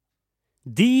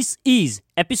This is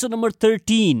episode number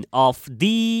 13 of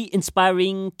The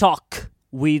Inspiring Talk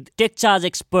with tech charge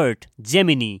expert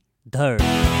Gemini, Dhar.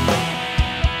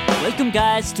 Welcome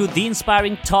guys to The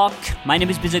Inspiring Talk. My name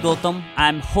is Vijay Gautam.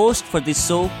 I'm host for this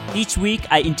show. Each week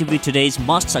I interview today's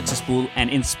most successful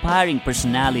and inspiring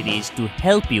personalities to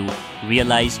help you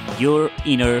realize your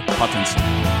inner potential.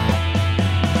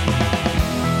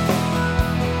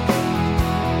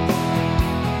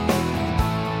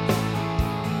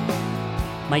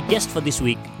 My guest for this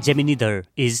week, Gemini Dhar,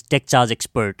 is tech charge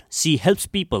expert. She helps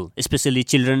people, especially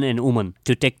children and women,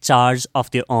 to take charge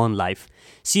of their own life.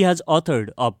 She has authored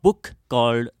a book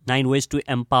called 9 Ways to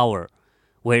Empower,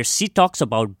 where she talks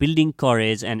about building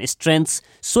courage and strengths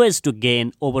so as to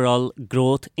gain overall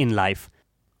growth in life.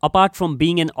 Apart from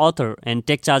being an author and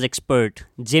tech charge expert,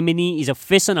 Gemini is a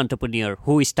fashion entrepreneur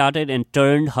who started and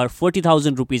turned her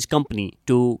 40,000 rupees company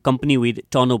to company with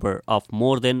turnover of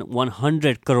more than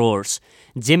 100 crores.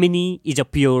 Gemini is a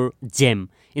pure gem.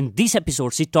 In this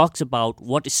episode, she talks about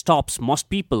what stops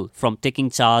most people from taking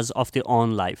charge of their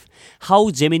own life, how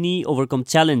Gemini overcome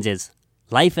challenges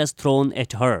life has thrown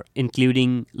at her,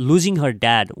 including losing her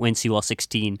dad when she was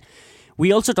 16.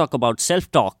 We also talk about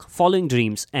self-talk, following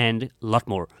dreams, and a lot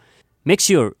more. Make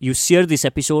sure you share this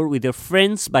episode with your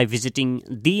friends by visiting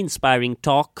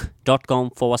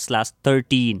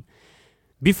theinspiringtalk.com/13.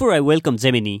 Before I welcome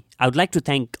Gemini, I would like to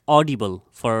thank Audible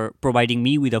for providing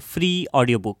me with a free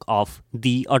audiobook of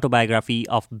the autobiography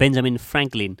of Benjamin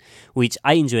Franklin, which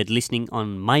I enjoyed listening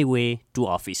on my way to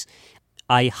office.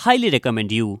 I highly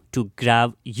recommend you to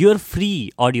grab your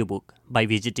free audiobook by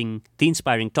visiting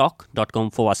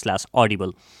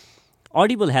theinspiringtalk.com/audible.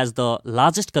 Audible has the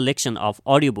largest collection of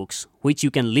audiobooks which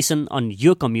you can listen on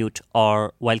your commute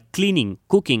or while cleaning,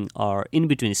 cooking, or in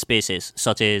between spaces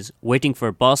such as waiting for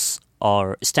a bus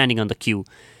or standing on the queue.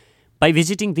 By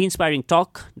visiting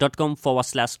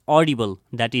theinspiringtalk.com/audible,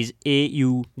 that is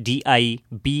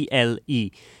AUDIBLE,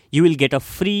 you will get a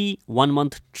free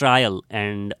 1-month trial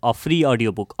and a free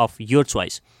audiobook of your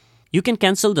choice. You can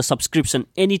cancel the subscription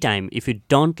anytime if you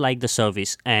don't like the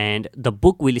service, and the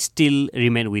book will still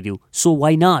remain with you. So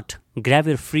why not? Grab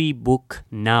your free book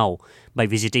now by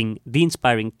visiting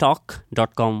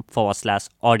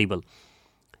theinspiringtalk.com/audible.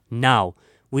 Now,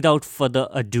 without further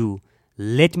ado,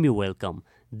 let me welcome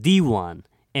the one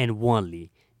and only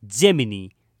Gemini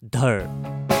Dhar.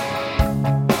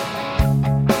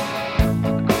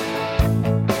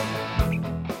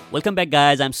 Welcome back,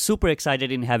 guys. I'm super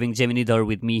excited in having Gemini Dhar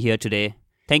with me here today.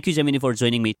 Thank you, Gemini, for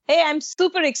joining me. Hey, I'm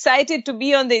super excited to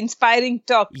be on the Inspiring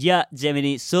Talk. Yeah,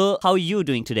 Gemini. So, how are you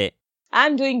doing today?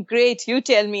 I'm doing great. You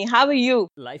tell me, how are you?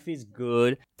 Life is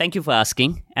good. Thank you for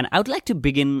asking. And I would like to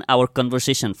begin our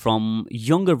conversation from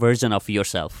younger version of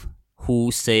yourself,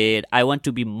 who said, I want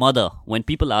to be mother, when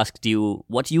people asked you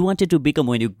what you wanted to become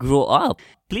when you grow up.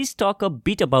 Please talk a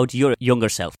bit about your younger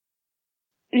self.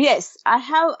 Yes,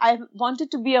 I wanted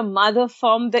to be a mother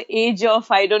from the age of,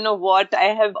 I don't know what.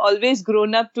 I have always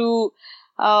grown up to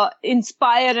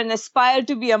inspire and aspire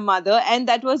to be a mother. And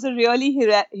that was a really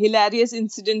hilarious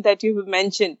incident that you have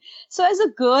mentioned. So as a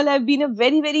girl, I've been a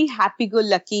very, very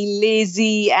happy-go-lucky,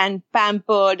 lazy and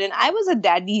pampered. And I was a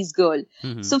daddy's girl.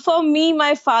 Mm-hmm. So for me,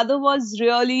 my father was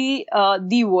really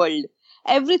the world.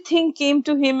 Everything came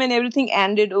to him and everything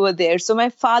ended over there. So my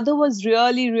father was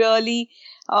really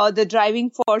the driving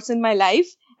force in my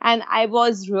life, and I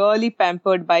was really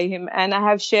pampered by him. And I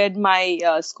have shared my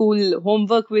school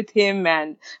homework with him,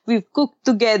 and we've cooked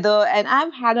together, and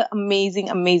I've had an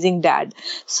amazing dad.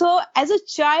 So as a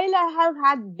child, I have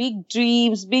had big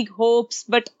dreams, big hopes,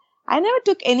 but I never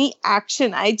took any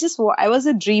action. I was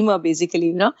a dreamer, basically,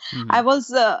 you know. Mm-hmm. I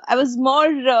was more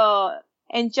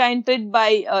enchanted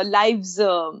by life's,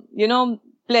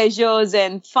 pleasures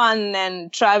and fun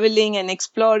and traveling and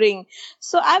exploring.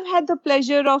 So I've had the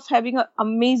pleasure of having an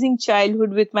amazing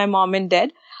childhood with my mom and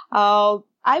dad. I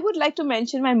would like to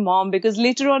mention my mom because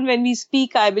later on when we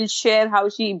speak, I will share how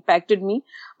she impacted me.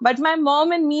 But my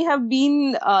mom and me have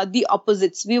been the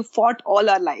opposites. We've fought all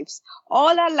our lives.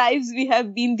 All our lives we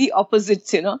have been the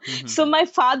opposites, you know. Mm-hmm. So my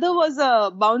father was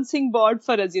a bouncing board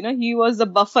for us, you know. He was the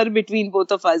buffer between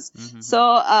both of us. Mm-hmm.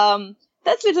 So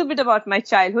that's a little bit about my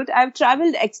childhood. I've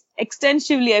traveled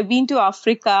extensively. I've been to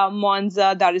Africa,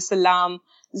 Monza, Dar es Salaam,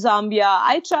 Zambia.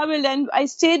 I traveled and I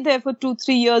stayed there for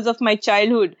 2-3 years of my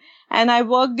childhood. And I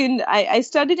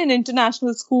studied in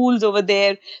international schools over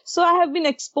there. So I have been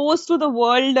exposed to the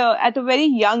world at a very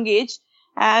young age.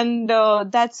 And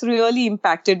that's really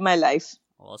impacted my life.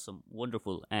 Awesome.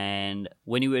 Wonderful. And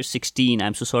when you were 16,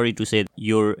 I'm so sorry to say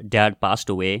your dad passed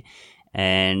away.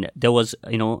 And there was,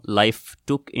 life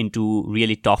took into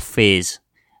really tough phase.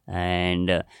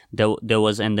 and there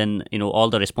was, and then all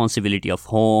the responsibility of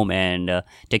home and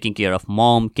taking care of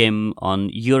mom came on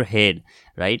your head,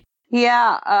 right?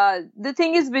 Yeah, the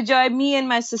thing is, Vijay, me and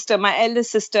my sister, my eldest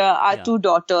sister, are Yeah. two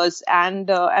daughters, and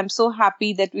I'm so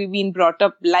happy that we've been brought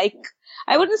up like,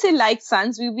 I wouldn't say like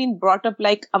sons, we've been brought up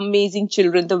like amazing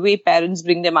children, the way parents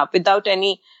bring them up without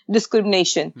any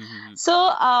discrimination. Mm-hmm.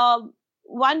 So,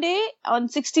 one day on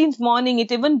 16th morning,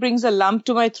 it even brings a lump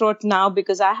to my throat now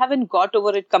because I haven't got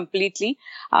over it completely.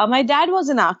 My dad was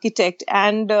an architect,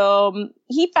 and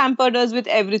he pampered us with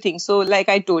everything. So, like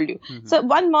I told you. Mm-hmm. So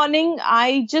one morning,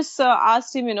 I just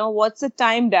asked him, what's the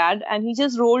time, Dad? And he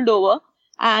just rolled over,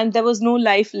 and there was no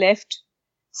life left.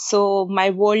 So my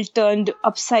world turned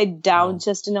upside down Wow.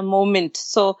 just in a moment.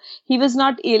 So he was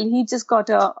not ill. He just got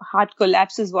a heart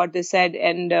collapse is what they said.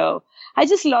 And I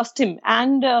just lost him.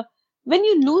 And when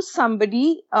you lose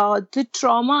somebody, the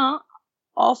trauma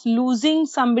of losing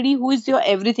somebody who is your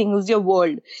everything, who's your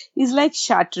world, is like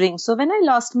shattering. So when I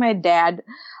lost my dad,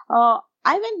 I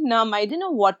went numb. I didn't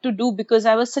know what to do because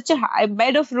I was such a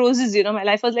bed of roses. My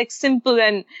life was like simple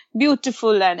and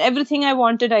beautiful, and everything I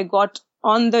wanted, I got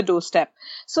on the doorstep.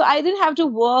 So I didn't have to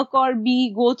work or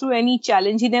go through any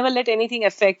challenge. He never let anything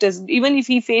affect us, even if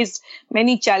he faced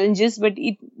many challenges, but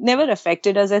it never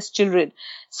affected us as children.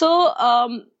 So,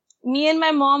 me and my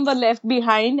mom were left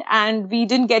behind, and we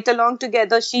didn't get along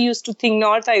together. She used to think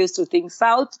north, I used to think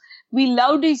south. We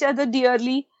loved each other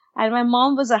dearly. And my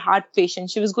mom was a heart patient.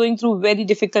 She was going through very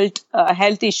difficult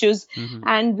health issues, Mm-hmm.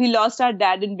 and we lost our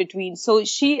dad in between. So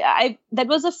that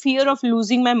was a fear of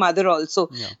losing my mother also,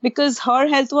 Yeah. because her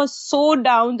health was so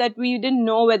down that we didn't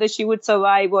know whether she would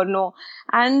survive or no.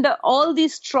 And all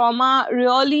this trauma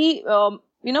really,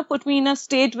 put me in a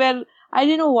state where I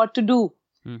didn't know what to do.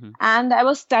 Mm-hmm. And I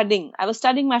was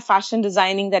studying my fashion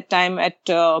designing that time at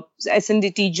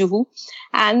SNDT Juhu.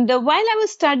 And while I was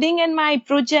studying and my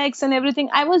projects and everything,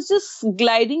 I was just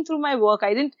gliding through my work.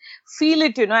 I didn't feel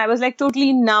it, I was like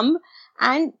totally numb.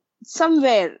 And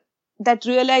somewhere that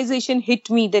realization hit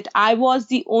me that I was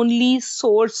the only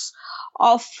source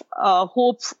of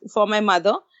hope for my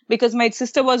mother. Because my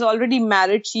sister was already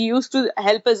married. She used to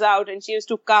help us out, and she used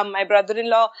to come. My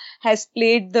brother-in-law has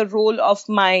played the role of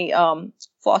my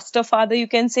foster father, you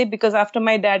can say, because after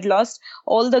my dad lost,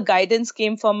 all the guidance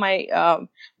came from my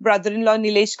brother-in-law,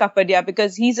 Nilesh Kapadia,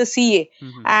 because he's a CA.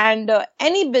 Mm-hmm. And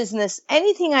any business,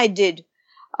 anything I did,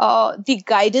 the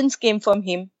guidance came from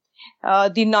him.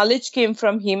 The knowledge came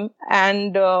from him,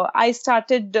 and I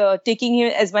started taking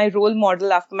him as my role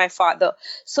model after my father.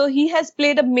 So he has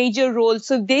played a major role.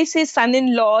 So they say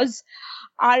son-in-laws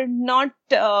are not,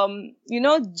 Jamai.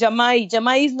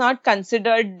 Jamai is not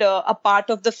considered a part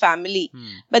of the family.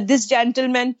 But this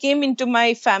gentleman came into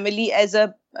my family as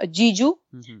a Jiju,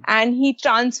 and he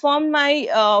transformed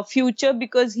my future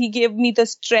because he gave me the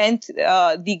strength,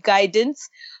 the guidance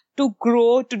to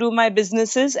grow, to do my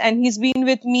businesses. And he's been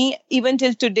with me even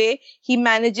till today. He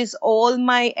manages all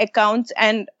my accounts,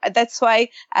 and that's why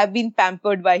I've been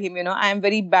pampered by him. I am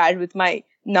very bad with my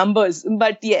numbers,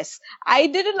 but yes, I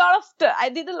did a lot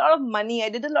of money. I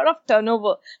did a lot of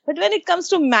turnover. But when it comes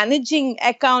to managing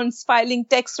accounts, filing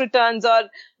tax returns, or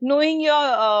knowing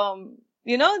your,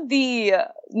 the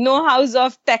know-hows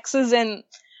of taxes, and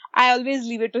I always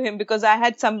leave it to him because I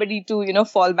had somebody to,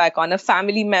 fall back on, a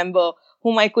family member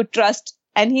whom I could trust,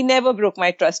 and he never broke my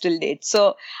trust till date.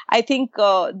 So I think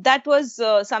that was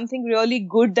something really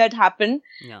good that happened.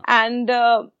 Yeah. And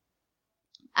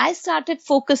I started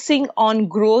focusing on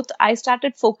growth. I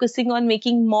started focusing on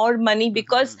making more money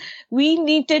because we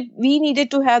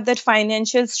needed to have that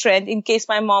financial strength in case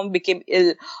my mom became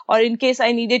ill or in case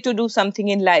I needed to do something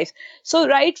in life. So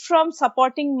right from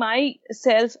supporting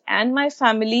myself and my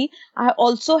family, I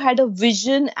also had a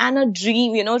vision and a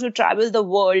dream, to travel the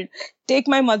world, take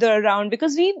my mother around,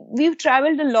 because we've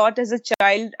traveled a lot as a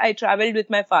child. I traveled with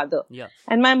my father,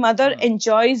 and my mother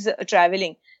enjoys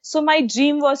traveling. So my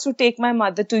dream was to take my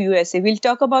mother to USA. We'll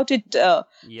talk about it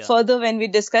further when we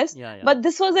discuss. But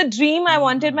this was a dream. I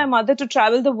wanted my mother to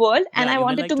travel the world, and I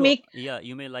wanted to make... Yeah,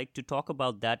 you may like to talk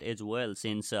about that as well,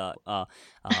 since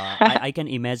I can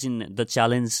imagine the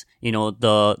challenge,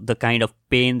 the kind of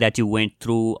pain that you went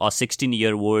through, a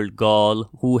 16-year-old girl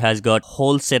who has got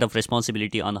whole set of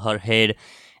responsibility on her head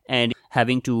and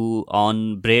having to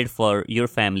earn bread for your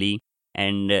family.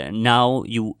 And now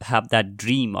you have that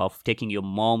dream of taking your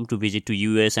mom to visit to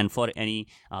US, and for any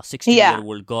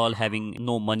 16-year-old girl having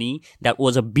no money, that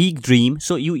was a big dream.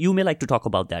 So you may like to talk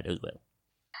about that as well.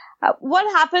 What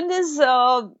happened is,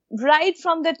 right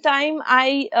from the time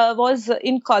I was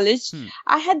in college,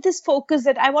 I had this focus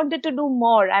that I wanted to do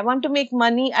more. I want to make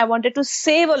money. I wanted to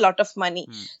save a lot of money.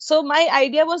 So my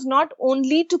idea was not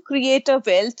only to create a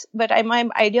wealth, but my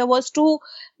idea was to,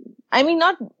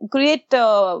 not create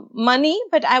money,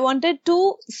 but I wanted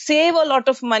to save a lot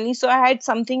of money. So I had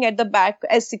something at the back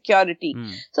as security.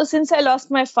 So since I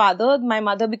lost my father, my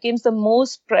mother became the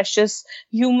most precious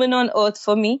human on earth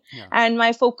for me. Yeah. And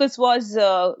my focus was,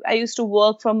 I used to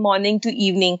work from morning to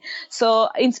evening. So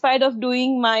in spite of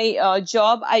doing my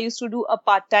job, I used to do a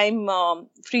part-time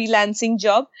freelancing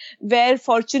job where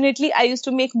fortunately I used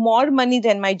to make more money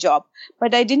than my job.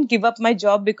 But I didn't give up my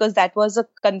job because that was a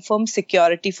confirmed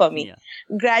security for me. Yeah.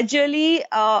 Gradually,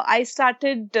 I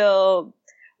started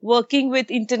working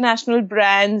with international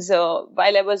brands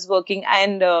while I was working,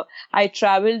 and I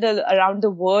traveled around the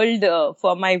world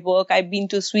for my work. I've been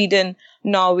to Sweden,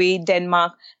 Norway,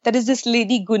 Denmark. There is this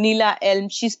lady, Gunilla Elm.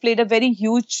 She's played a very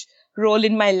huge role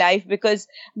in my life because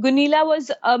Gunilla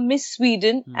was a Miss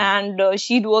Sweden and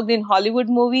she'd worked in Hollywood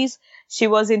movies. She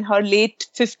was in her late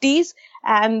 50s.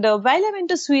 And while I went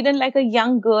to Sweden like a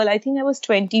young girl, I think I was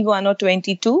 21 or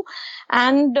 22,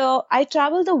 and I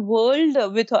traveled the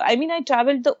world with her. I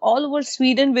traveled all over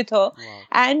Sweden with her. Wow.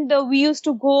 And we used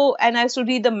to go and I used to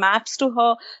read the maps to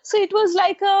her. So it was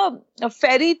like a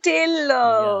fairy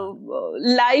tale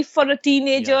life for a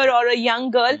teenager or a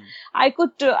young girl. I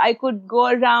could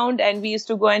go around and we used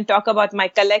to go and talk about my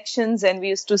collections, and we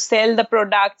used to sell the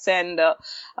products, and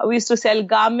we used to sell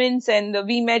garments, and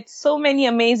we met so many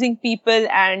amazing people.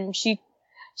 And she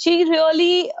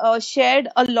really shared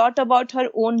a lot about her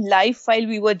own life while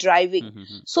we were driving.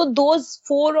 So those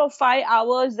 4 or 5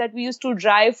 hours that we used to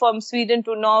drive from Sweden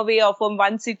to Norway or from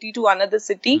one city to another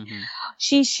city,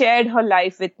 she shared her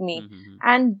life with me.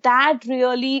 And that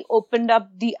really opened up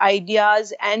the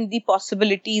ideas and the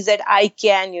possibilities that I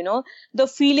can, the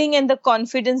feeling and the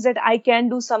confidence that I can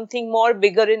do something more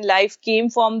bigger in life came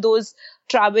from those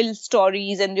travel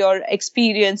stories and your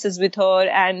experiences with her,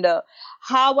 and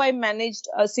how I managed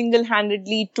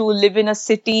single-handedly to live in a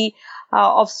city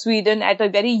of Sweden at a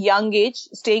very young age,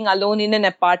 staying alone in an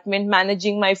apartment,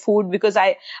 managing my food, because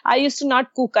I used to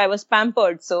not cook. I was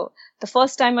pampered. So the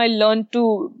first time I learned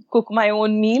to cook my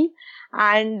own meal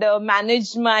and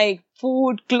manage my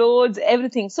food, clothes,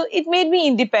 everything. So it made me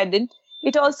independent.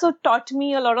 It also taught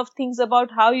me a lot of things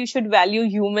about how you should value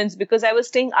humans, because I was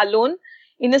staying alone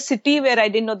in a city where I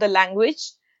didn't know the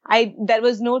language. There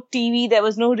was no TV, there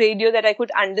was no radio that I could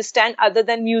understand other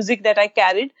than music that I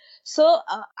carried. So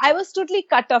I was totally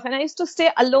cut off, and I used to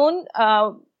stay alone.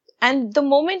 And the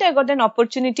moment I got an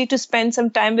opportunity to spend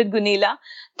some time with Gunilla,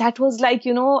 that was like,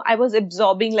 I was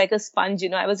absorbing like a sponge,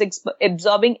 I was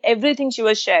absorbing everything she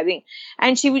was sharing.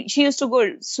 And she used to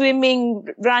go swimming,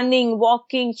 running,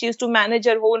 walking. She used to manage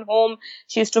her own home.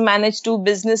 She used to manage 2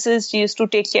 businesses. She used to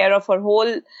take care of her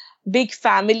whole big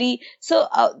family. So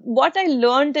what I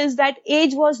learned is that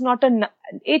age was not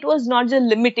it was not the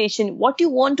limitation. What you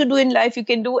want to do in life, you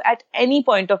can do at any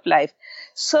point of life.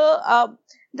 So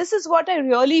this is what I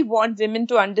really want women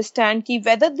to understand, ki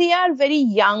whether they are very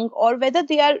young or whether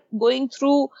they are going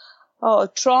through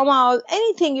trauma or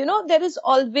anything, there is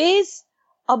always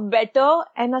a better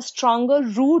and a stronger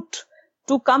route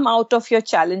to come out of your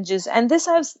challenges. And this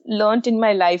I've learned in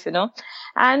my life,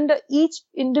 and each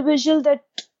individual that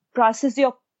process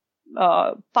your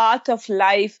path of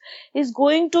life is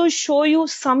going to show you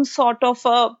some sort of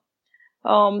a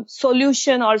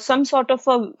solution or some sort of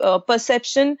a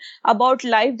perception about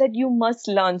life that you must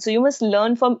learn. So you must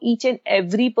learn from each and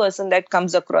every person that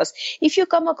comes across. If you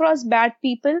come across bad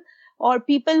people or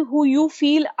people who you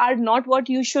feel are not what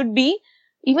you should be,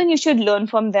 even you should learn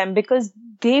from them, because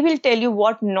they will tell you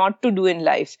what not to do in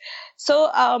life.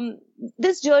 So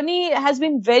this journey has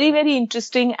been very, very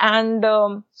interesting. And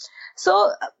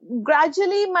so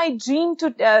gradually my dream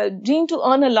to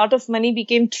earn a lot of money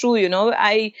became true.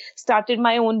 I started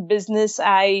my own business.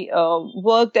 I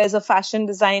worked as a fashion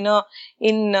designer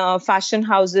in fashion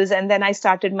houses, and then I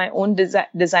started my own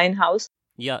design house.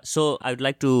 Yeah, so I would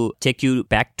like to take you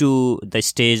back to the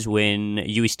stage when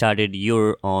you started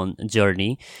your own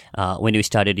journey, when you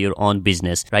started your own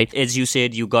business, right? As you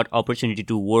said, you got opportunity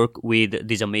to work with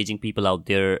these amazing people out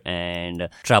there and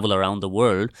travel around the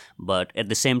world. But at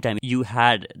the same time, you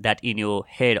had that in your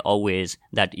head always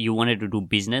that you wanted to do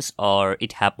business, or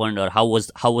it happened, or how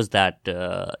was that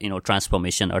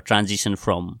transformation or transition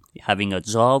from having a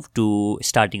job to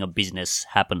starting a business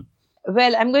happen?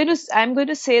 Well, I'm going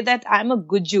to say that I'm a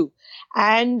guju.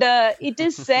 And it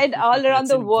is said all around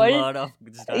It's the in world. blood of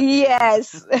Gujarati.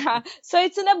 Yes. So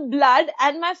it's in a blood.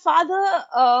 And my father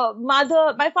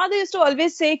used to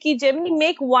always say, ki Gemini,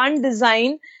 make one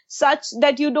design such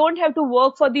that you don't have to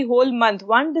work for the whole month.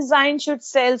 One design should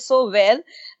sell so well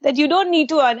that you don't need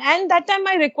to earn. And that time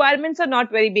my requirements are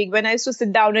not very big. When I used to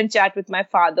sit down and chat with my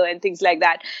father and things like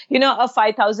that, a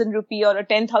 5,000 rupee or a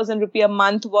 10,000 rupee a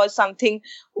month was something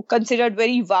considered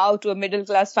very wow to a middle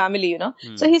class family.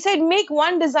 So he said, make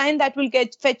one design that will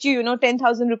fetch you,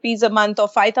 10,000 rupees a month or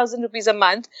 5,000 rupees a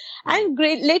month. And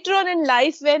later on in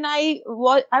life, when I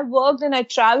worked and I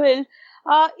traveled,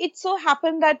 it so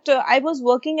happened that I was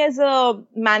working as a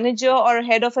manager or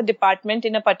head of a department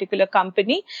in a particular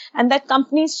company, and that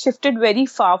company shifted very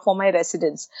far for my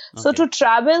residence. So Okay. to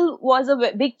travel was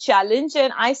a big challenge,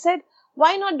 and I said,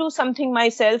 why not do something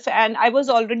myself? And I was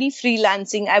already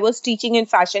freelancing. I was teaching in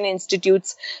fashion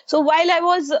institutes. So while I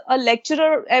was a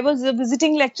lecturer, I was a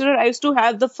visiting lecturer, I used to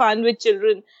have the fun with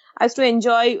children. I used to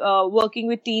enjoy working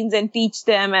with teens and teach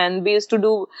them, and we used to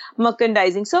do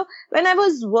merchandising. So when I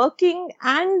was working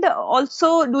and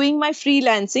also doing my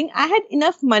freelancing, I had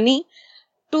enough money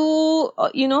to,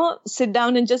 sit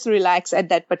down and just relax at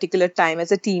that particular time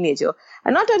as a teenager.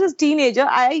 And not as a teenager,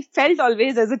 I felt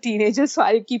always as a teenager, so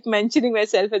I keep mentioning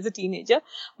myself as a teenager.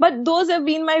 But those have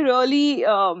been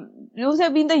those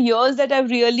have been the years that I've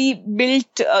really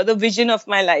built the vision of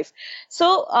my life.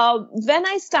 So when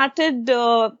I started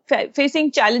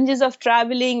facing challenges of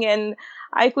traveling and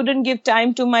I couldn't give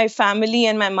time to my family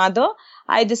and my mother,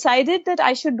 I decided that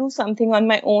I should do something on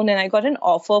my own, and I got an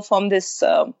offer from this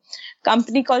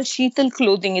company called Sheetal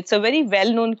Clothing. It's a very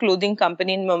well-known clothing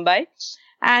company in Mumbai.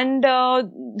 And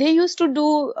they used to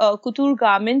do couture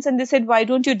garments, and they said, why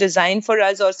don't you design for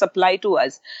us or supply to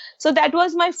us? So that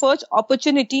was my first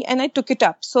opportunity, and I took it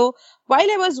up. So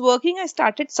while I was working, I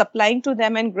started supplying to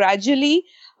them, and gradually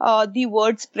the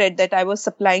word spread that I was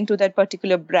supplying to that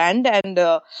particular brand, and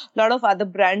a lot of other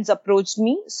brands approached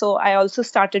me. So I also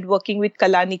started working with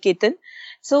Kalanikethan.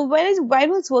 So while I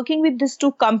was working with these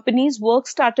two companies, work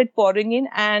started pouring in,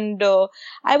 and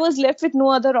I was left with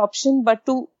no other option but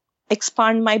to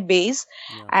expand my base.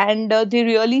 Yeah. And they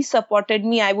really supported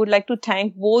me. I would like to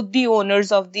thank both the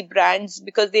owners of the brands,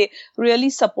 because they really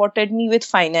supported me with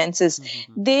finances.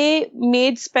 They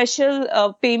made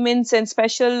special payments and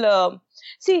special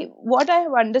see, what I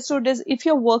have understood is, if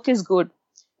your work is good,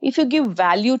 if you give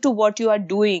value to what you are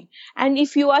doing, and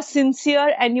if you are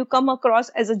sincere and you come across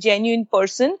as a genuine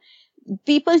person,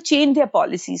 people change their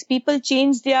policies, people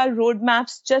change their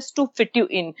roadmaps just to fit you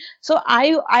in. So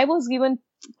I was given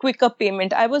quicker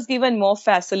payment, I was given more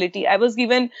facility, I was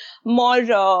given more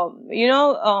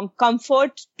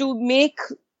comfort to make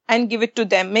and give it to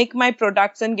them, make my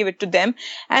products and give it to them.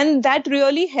 And that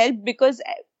really helped, because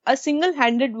a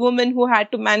single-handed woman who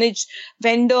had to manage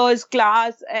vendors,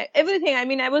 class, everything. I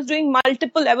mean, I was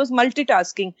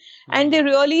multitasking, and they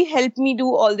really helped me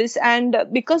do all this. And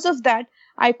because of that,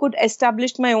 I could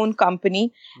establish my own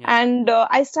company. Yeah. And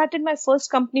I started my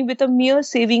first company with a mere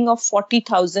saving of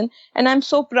 40,000. And I'm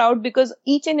so proud, because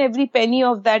each and every penny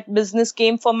of that business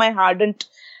came from my hard-earned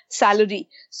salary.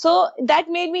 So that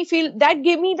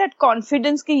gave me that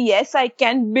confidence that yes, I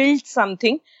can build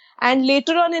something. And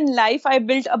later on in life, I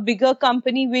built a bigger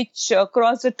company which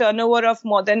crossed a turnover of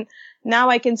more than,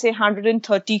 now I can say,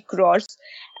 130 crores.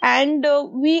 And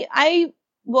I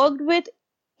worked with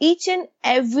each and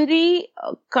every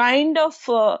kind of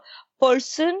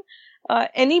person,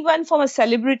 anyone from a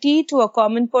celebrity to a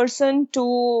common person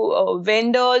to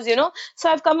vendors, So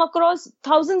I've come across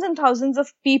thousands and thousands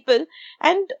of people.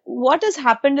 And what has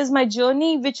happened is, my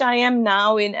journey, which I am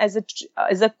now in as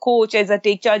a coach, as a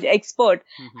take charge expert,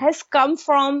 has come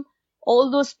from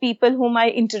all those people whom I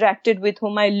interacted with,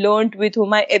 whom I learned with,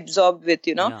 whom I absorbed with,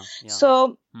 Yeah.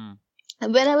 So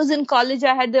when I was in college,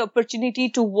 I had the opportunity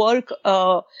to work,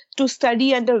 to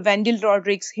study under Wendell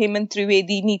Rodrigues, Hemant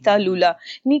Trivedi, Neeta Lula.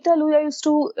 Neeta Lula used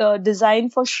to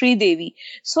design for Sri Devi.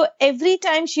 So every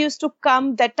time she used to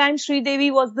come, that time Sri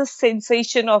Devi was the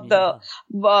sensation of the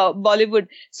Bollywood.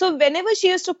 So whenever she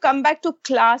used to come back to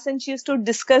class and she used to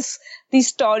discuss these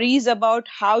stories about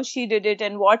how she did it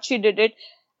and what she did it,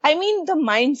 I mean, the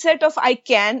mindset of I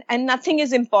can and nothing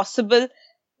is impossible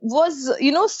was,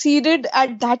 seeded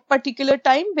at that particular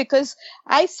time, because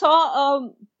I saw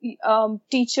a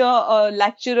teacher, a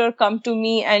lecturer come to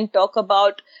me and talk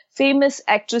about famous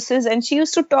actresses, and she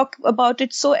used to talk about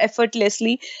it so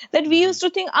effortlessly that we used to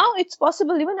think, oh, it's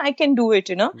possible, even I can do it,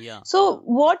 Yeah. So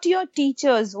what your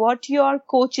teachers, what your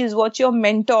coaches, what your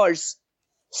mentors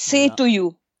say to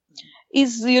you,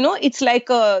 is, it's like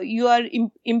you are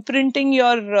imprinting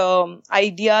your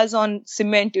ideas on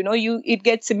cement. It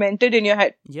gets cemented in your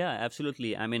head. Yeah,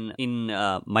 absolutely. I mean, in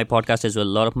my podcast as well, a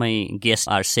lot of my guests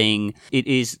are saying it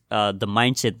is the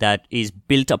mindset that is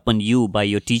built upon you by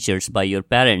your teachers, by your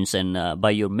parents, and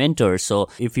by your mentors. So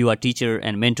if you are teacher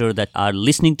and mentor that are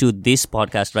listening to this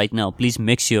podcast right now, please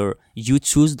make sure you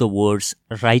choose the words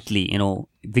rightly,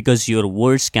 because your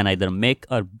words can either make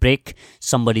or break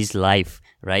somebody's life,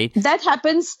 right? That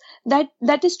happens.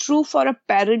 That is true for a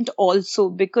parent also,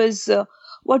 because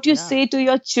what you say to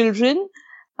your children,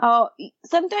 uh,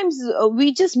 sometimes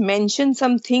we just mention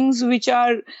some things which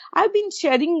are, I've been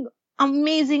sharing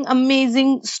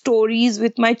amazing stories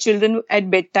with my children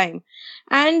at bedtime.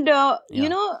 And,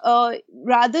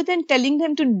 rather than telling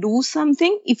them to do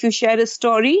something, if you share a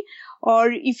story,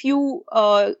 or if you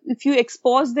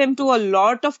expose them to a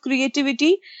lot of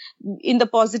creativity, in the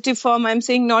positive form, I'm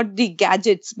saying not the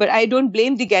gadgets, but I don't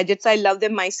blame the gadgets. I love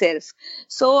them myself.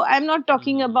 So I'm not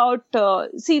talking about,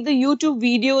 see, the YouTube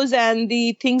videos and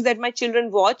the things that my children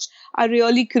watch are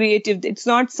really creative. It's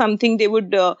not something they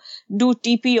would do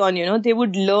TP on, they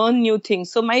would learn new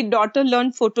things. So my daughter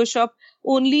learned Photoshop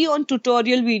only on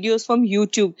tutorial videos from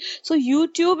YouTube. So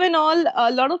YouTube and all,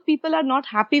 a lot of people are not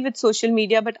happy with social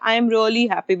media, but I am really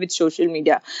happy with social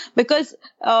media, because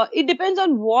it depends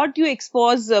on what you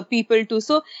expose people to.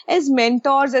 So as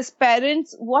mentors, as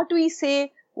parents, what we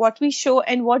say, what we show,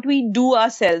 and what we do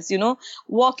ourselves,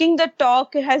 walking the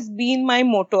talk has been my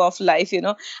motto of life.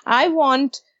 I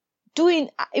want to,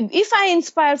 if I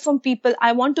inspire from people,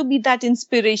 I want to be that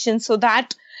inspiration, so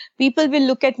that people will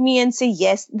look at me and say,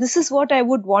 yes, this is what I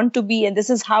would want to be, and this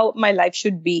is how my life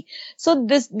should be. So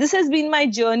this has been my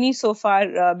journey so far,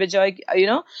 Bijoy,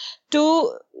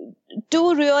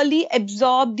 to really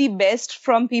absorb the best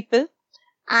from people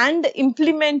and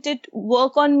implement it,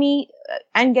 work on me,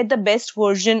 and get the best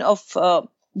version of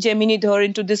Gemini Dhar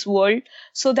into this world,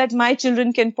 so that my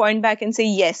children can point back and say,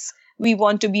 yes, we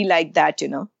want to be like that.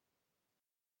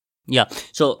 Yeah.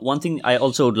 So one thing I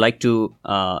also would like to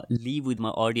leave with my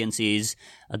audience is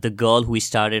the girl who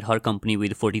started her company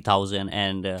with 40,000,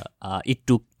 and it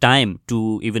took time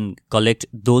to even collect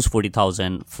those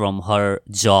 40,000 from her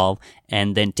job,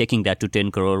 and then taking that to 10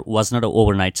 crore was not an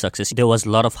overnight success. There was a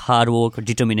lot of hard work,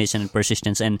 determination, and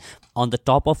persistence, and on the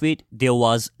top of it, there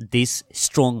was this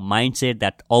strong mindset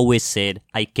that always said,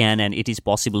 I can and it is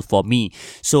possible for me.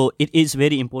 So it is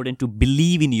very important to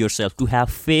believe in yourself, to have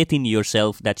faith in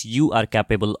yourself that you are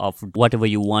capable of whatever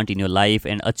you want in your life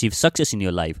and achieve success in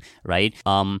your life, right?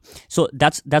 So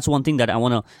that's one thing that I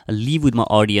want to leave with my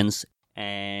audience.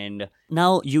 And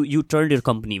now you turned your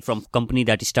company from company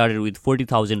that started with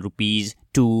 40,000 rupees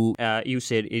to you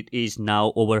said it is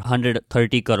now over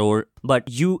 130 crore, but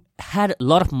you had a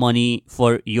lot of money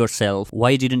for yourself.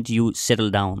 Why didn't you settle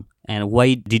down, and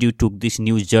why did you took this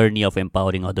new journey of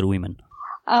empowering other women?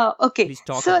 Okay. Please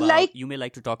talk So about, you may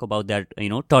like to talk about that,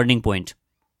 turning point.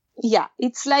 Yeah,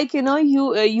 it's like,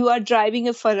 you are driving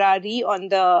a Ferrari on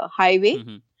the highway,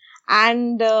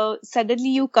 and suddenly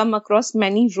you come across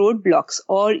many roadblocks,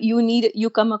 or you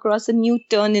come across a new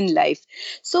turn in life.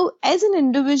 So as an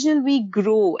individual, we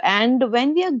grow, and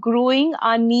when we are growing,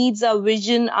 our needs, our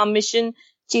vision, our mission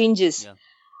changes. Yeah.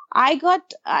 I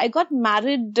got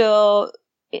married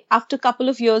after a couple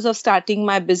of years of starting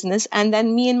my business, and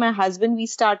then me and my husband, we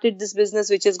started this business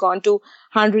which has gone to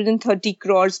 130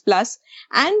 crores plus,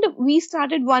 and we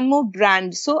started one more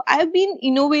brand. So I've been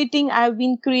innovating, I've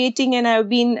been creating, and I've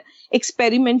been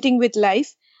experimenting with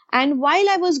life. And while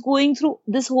I was going through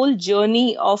this whole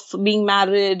journey of being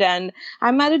married, and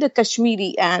I married a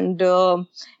Kashmiri, and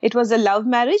it was a love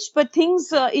marriage, but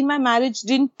things in my marriage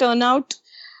didn't turn out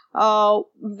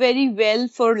very well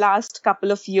for last couple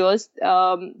of years.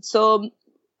 So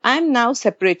I'm now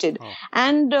separated.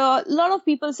 And a lot of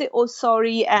people say, oh,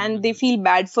 sorry, and they feel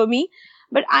bad for me.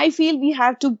 But I feel we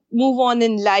have to move on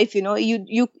in life. You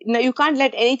can't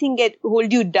let anything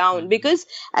hold you down, because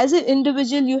as an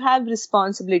individual, you have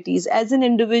responsibilities. As an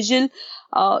individual,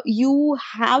 you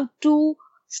have to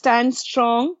stand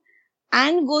strong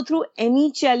and go through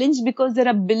any challenge, because there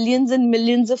are billions and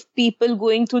millions of people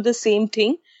going through the same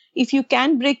thing. If you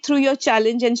can break through your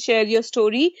challenge and share your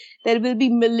story, there will be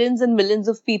millions and millions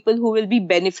of people who will be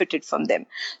benefited from them.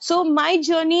 So my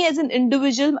journey as an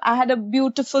individual, I had a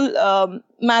beautiful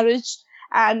marriage,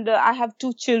 and I have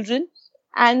 2 children.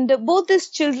 And both these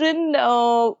children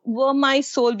were my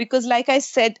soul, because like I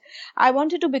said, I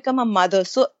wanted to become a mother.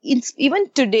 So even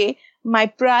today, my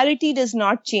priority does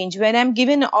not change. When I'm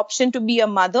given an option to be a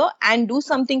mother and do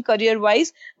something career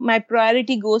wise, my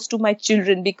priority goes to my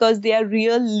children because they are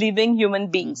real living human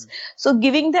beings. So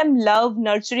giving them love,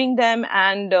 nurturing them,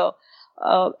 and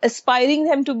aspiring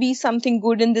them to be something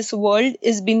good in this world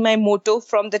has been my motto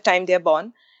from the time they're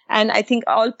born. And I think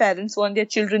all parents want their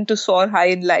children to soar high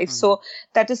in life. So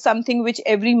that is something which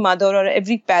every mother or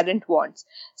every parent wants.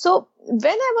 So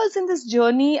when I was in this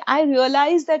journey, I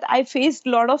realized that I faced a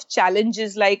lot of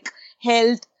challenges like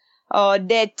health,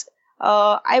 debt.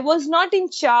 I was not in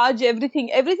charge.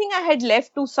 Everything I had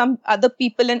left to some other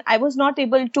people, and I was not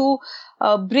able to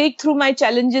break through my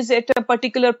challenges at a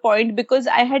particular point because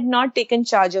I had not taken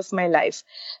charge of my life.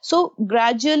 So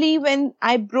gradually, when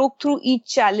I broke through each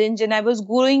challenge and I was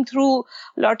going through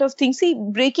a lot of things, see,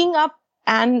 breaking up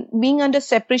and being under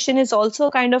separation is also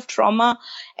a kind of trauma.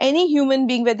 Any human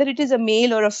being, whether it is a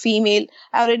male or a female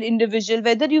or an individual,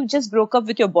 whether you just broke up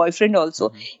with your boyfriend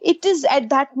also, it is at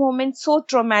that moment so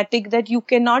traumatic that you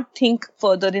cannot think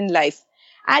further in life.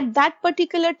 At that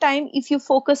particular time, if you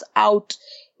focus out,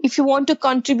 if you want to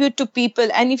contribute to people,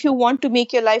 and if you want to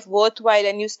make your life worthwhile,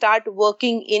 and you start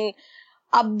working in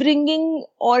upbringing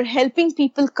or helping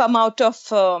people come out of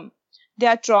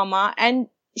their trauma and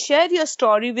share your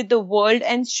story with the world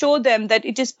and show them that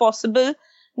it is possible.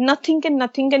 Nothing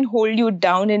can hold you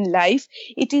down in life.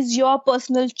 It is your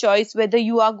personal choice whether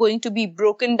you are going to be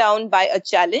broken down by a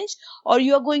challenge or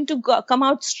you are going to come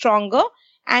out stronger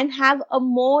and have a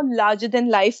more larger than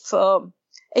life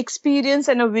experience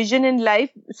and a vision in life.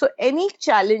 So any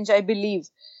challenge, I believe,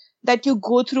 that you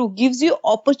go through gives you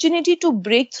opportunity to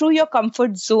break through your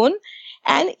comfort zone.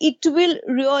 And it will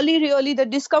really, the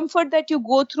discomfort that you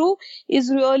go through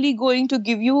is really going to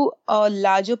give you a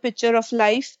larger picture of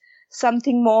life,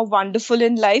 something more wonderful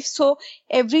in life. So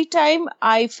every time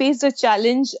I faced a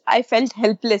challenge, I felt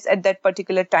helpless at that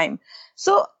particular time.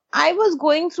 So I was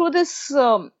going through this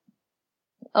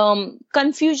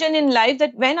confusion in life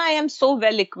that when I am so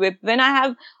well equipped, when I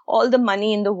have all the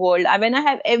money in the world, when I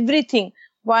have everything,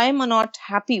 why am I not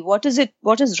happy? What is it?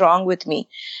 What is wrong with me?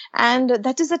 And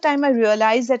that is the time I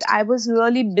realized that I was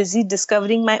really busy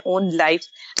discovering my own life.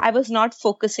 I was not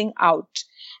focusing out.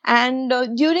 And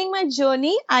during my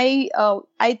journey, I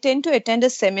tend to attend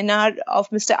a seminar of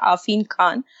Mr. Afin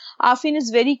Khan. Afin is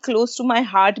very close to my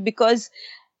heart because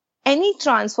any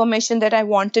transformation that I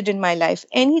wanted in my life,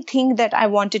 anything that I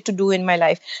wanted to do in my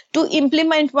life, to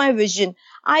implement my vision,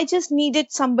 I just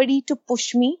needed somebody to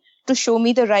push me, to show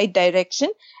me the right direction.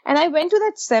 And I went to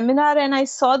that seminar and I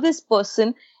saw this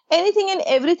person. Anything and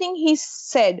everything he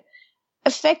said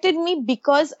affected me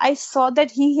because I saw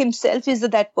that he himself is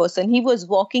that person. He was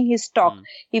walking his talk.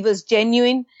 He was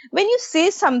genuine. When you say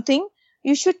something,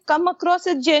 you should come across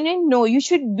as genuine. No, you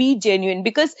should be genuine,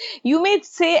 because you may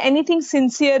say anything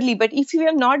sincerely, but if you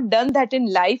have not done that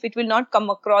in life, it will not come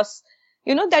across.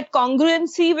 That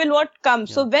congruency will not come.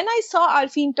 So when I saw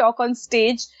Arfin talk on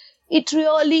stage, it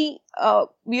really,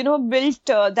 built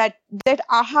that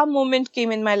aha moment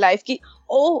came in my life.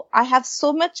 Oh, I have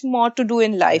so much more to do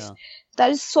in life. Yeah. There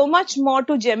is so much more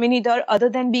to Gemini Dhar other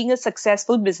than being a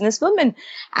successful businesswoman.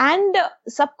 And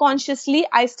subconsciously,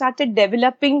 I started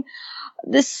developing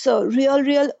this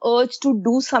real urge to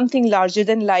do something larger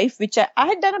than life, which I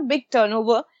had done a big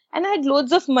turnover and I had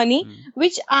loads of money,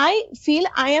 which I feel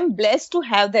I am blessed to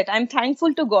have that. I'm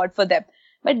thankful to God for that.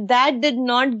 But that did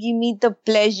not give me the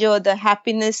pleasure, the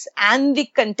happiness, and the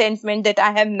contentment that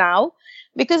I have now,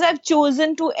 because I've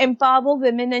chosen to empower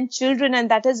women and children, and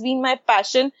that has been my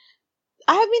passion.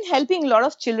 I have been helping a lot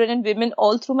of children and women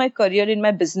all through my career in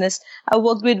my business. I've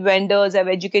worked with vendors, I've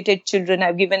educated children,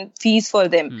 I've given fees for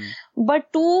them.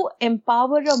 But to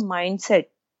empower a mindset,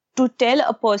 to tell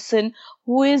a person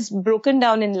who is broken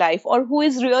down in life or who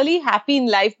is really happy in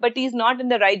life, but he's not in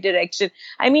the right direction.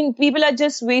 I mean, people are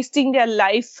just wasting their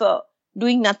life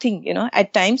doing nothing,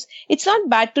 at times. It's not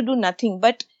bad to do nothing,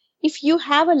 but if you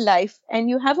have a life and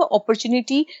you have an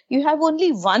opportunity, you have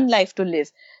only one life to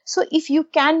live. So if you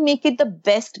can make it the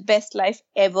best life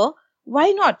ever, why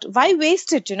not? Why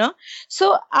waste it,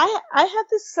 So I have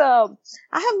this, I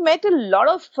have met a lot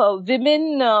of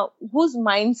women whose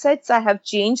mindsets I have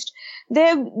changed.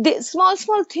 They small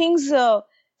things,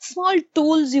 small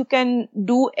tools you can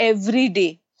do every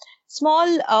day.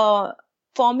 Small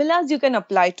formulas you can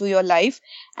apply to your life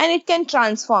and it can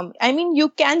transform. I mean, you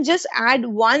can just add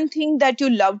one thing that you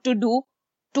love to do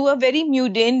to a very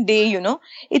mundane day,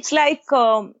 It's like,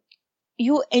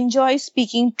 you enjoy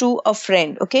speaking to a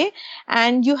friend, okay?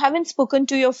 And you haven't spoken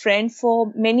to your friend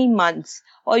for many months,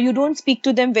 or you don't speak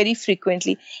to them very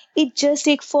frequently. It just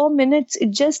takes 4 minutes.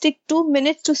 It just takes 2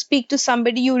 minutes to speak to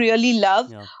somebody you really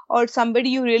love Yeah. or somebody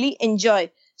you really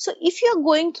enjoy. So if you're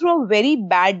going through a very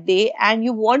bad day and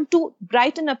you want to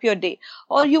brighten up your day,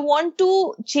 or you want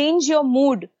to change your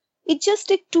mood, it just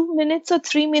takes 2 minutes or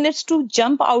 3 minutes to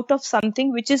jump out of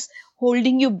something which is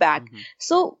holding you back.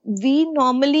 So we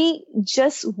normally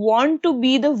just want to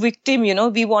be the victim,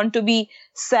 we want to be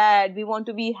sad, we want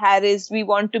to be harassed, we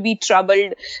want to be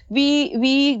troubled.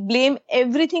 We blame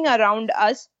everything around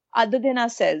us other than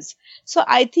ourselves. So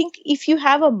I think if you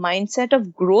have a mindset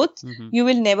of growth, you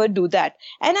will never do that.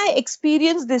 And I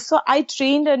experienced this. So I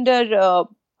trained under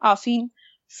Afin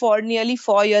for nearly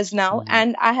 4 years now,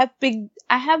 and I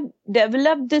have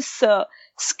developed this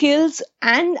skills,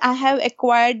 and I have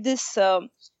acquired this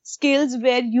skills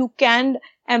where you can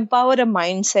empower a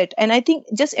mindset. And I think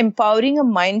just empowering a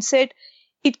mindset,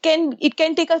 it can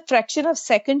take a fraction of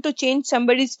second to change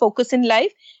somebody's focus in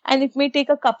life, and it may take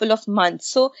a couple of months.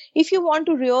 So if you want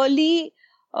to really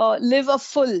live a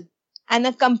full and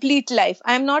a complete life,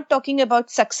 I'm not talking about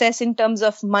success in terms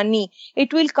of money.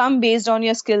 It will come based on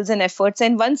your skills and efforts.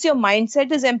 And once your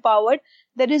mindset is empowered,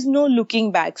 there is no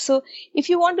looking back. So if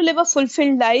you want to live a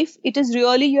fulfilled life, it is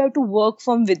really, you have to work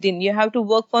from within. You have to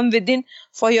work from within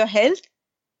for your health,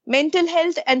 mental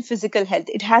health and physical health.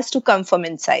 It has to come from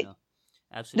inside. Yeah,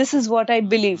 absolutely. This is what I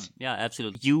believe. Yeah,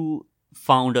 absolutely. You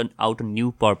found out a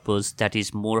new purpose that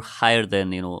is more higher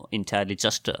than entirely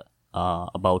just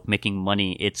about making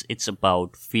money. It's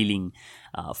about feeling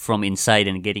from inside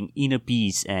and getting inner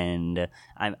peace. And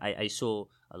I so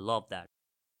love that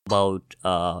about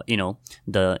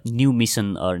the new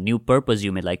mission or new purpose,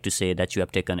 you may like to say, that you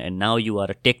have taken. And now you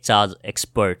are a tech charge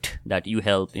expert that you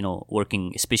help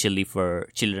working especially for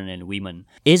children and women.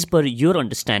 As per your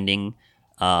understanding,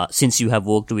 since you have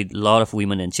worked with a lot of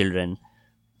women and children,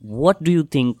 what do you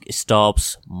think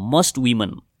stops most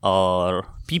women or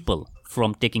people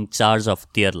from taking charge of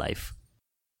their life?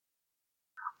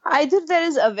 Either there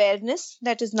is awareness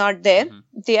that is not there.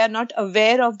 They are not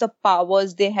aware of the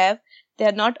powers they have. They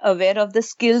are not aware of the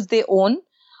skills they own,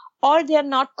 or they are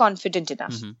not confident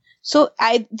enough. So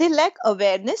they lack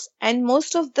awareness, and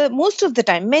most of the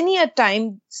time, many a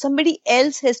time, somebody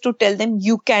else has to tell them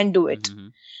you can do it.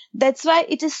 That's why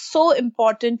it is so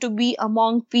important to be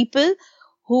among people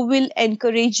who will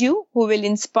encourage you, who will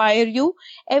inspire you.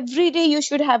 Every day you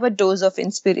should have a dose of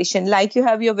inspiration, like you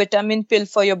have your vitamin pill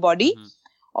for your body,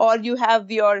 or you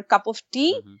have your cup of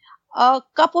tea. A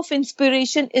cup of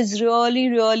inspiration is really,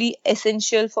 really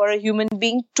essential for a human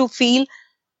being to feel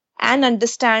and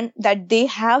understand that they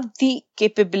have the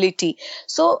capability.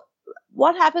 So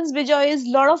what happens, Bijoy, is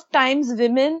a lot of times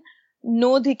women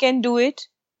know they can do it.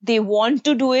 They want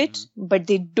to do it, but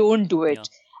they don't do it. Yeah.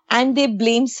 And they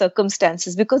blame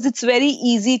circumstances, because it's very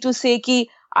easy to say, ki,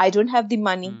 I don't have the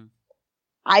money.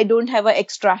 I don't have an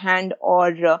extra hand,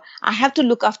 or I have to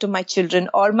look after my children,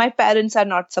 or my parents are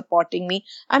not supporting me.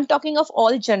 I'm talking of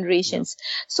all generations. Yeah.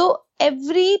 So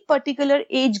every particular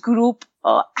age group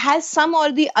has some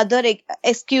or the other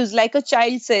excuse. Like a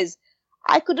child says,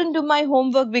 I couldn't do my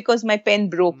homework because my pen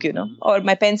broke, or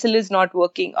my pencil is not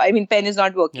working. I mean, pen is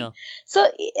not working. Yeah. So,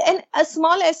 and a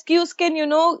small excuse can,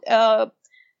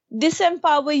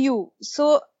 disempower you.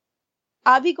 So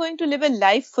are we going to live a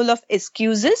life full of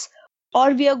excuses,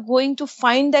 or we are going to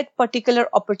find that particular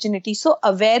opportunity? So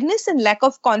awareness and lack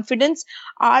of confidence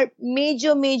are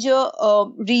major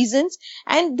reasons,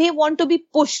 and they want to be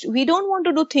pushed. We don't want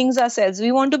to do things ourselves.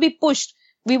 We want to be pushed.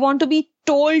 We want to be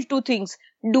told to things.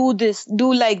 Do this,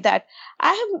 do like that.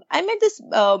 I met this,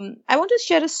 I want to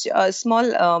share a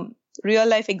small real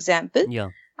life example. Yeah.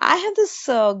 I have this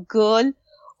girl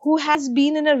who has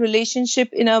been in a relationship,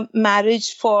 in a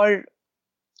marriage for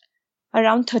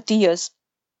around 30 years.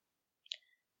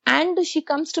 And she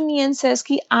comes to me and says,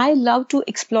 ki, I love to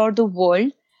explore the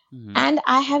world, and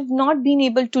I have not been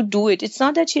able to do it. It's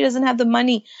not that she doesn't have the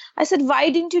money. I said, why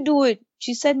didn't you do it?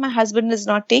 She said, my husband does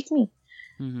not take me.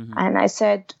 And I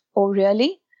said, oh,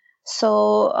 really?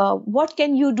 So what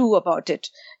can you do about it?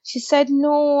 She said,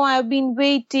 no, I've been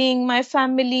waiting. My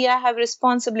family, I have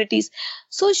responsibilities.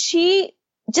 So she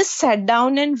just sat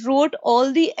down and wrote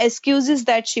all the excuses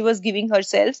that she was giving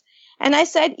herself. And I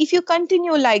said, if you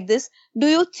continue like this, do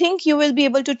you think you will be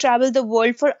able to travel the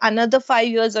world for another 5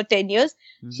 years or 10 years?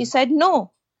 She said,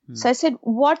 no. So I said,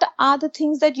 what are the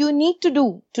things that you need to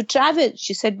do to travel?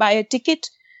 She said, buy a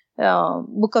ticket,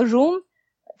 book a room,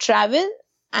 travel.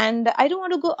 And I don't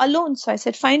want to go alone. So I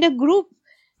said, find a group.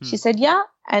 She said, yeah.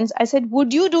 And I said,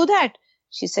 would you do that?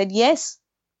 She said, yes.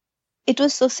 it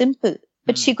was so simple,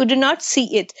 but she could not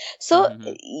see it. So,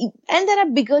 and there are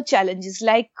bigger challenges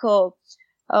like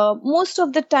most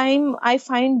of the time I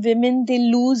find women, they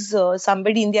lose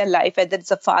somebody in their life, whether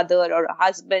it's a father or a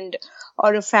husband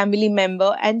or a family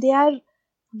member, and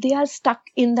they are stuck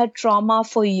in that trauma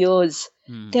for years.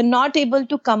 They're not able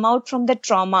to come out from the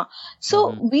trauma.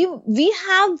 So we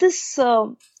have this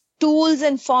tools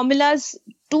and formulas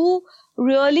to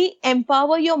really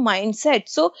empower your mindset.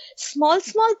 So small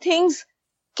things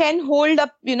can hold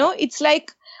up, it's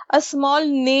like a small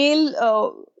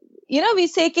nail. We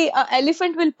say an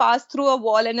elephant will pass through a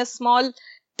wall and a small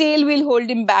tail will hold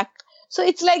him back. So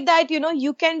it's like that,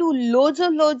 you can do loads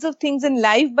of things in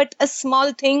life, but a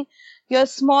small thing, your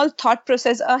small thought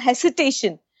process, a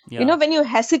hesitation, when you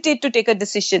hesitate to take a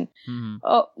decision,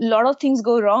 a lot of things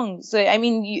go wrong. So, I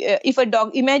mean, if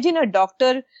imagine a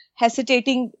doctor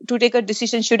hesitating to take a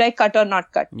decision, should I cut or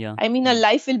not cut? Yeah. I mean, a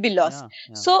life will be lost.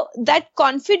 So that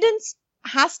confidence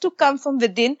has to come from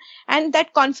within, and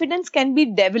that confidence can be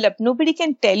developed. Nobody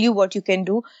can tell you what you can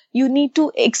do. You need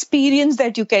to experience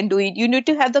that you can do it. You need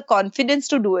to have the confidence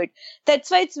to do it. That's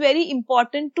why it's very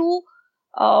important to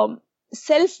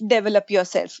self-develop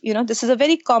yourself. This is a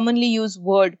very commonly used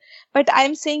word, but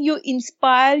I'm saying you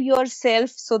inspire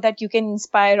yourself so that you can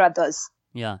inspire others.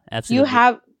 Yeah, absolutely.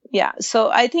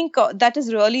 So I think that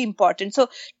is really important. So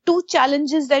two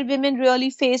challenges that women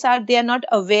really face are they are not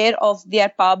aware of their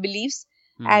power beliefs,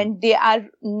 and they are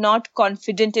not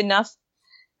confident enough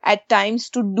at times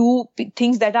to do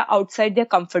things that are outside their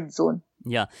comfort zone.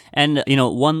 Yeah. And,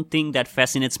 one thing that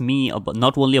fascinates me about,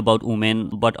 not only about women,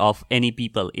 but of any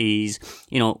people is,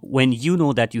 when you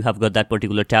know that you have got that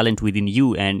particular talent within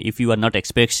you, and if you are not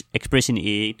expressing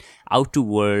it out to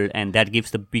world, and that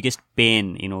gives the biggest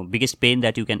pain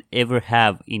that you can ever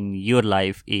have in your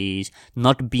life is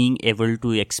not being able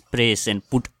to express and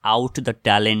put out the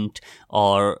talent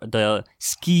or the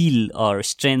skill or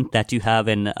strength that you have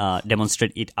and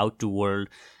demonstrate it out to world.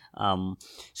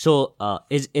 So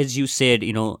as you said,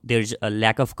 there's a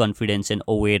lack of confidence and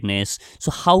awareness.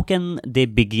 So how can they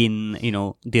begin,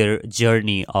 their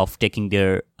journey of taking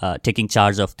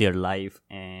charge of their life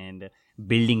and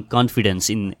building confidence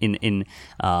in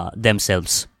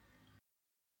themselves?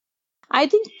 I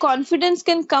think confidence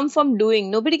can come from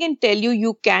doing. Nobody can tell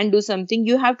you can do something.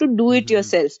 You have to do it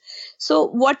yourself. So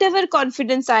whatever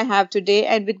confidence I have today,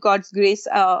 and with God's grace,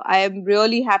 I am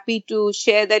really happy to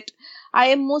share that I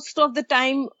am most of the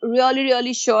time really,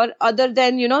 really sure, other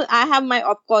than, I have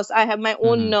my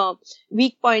own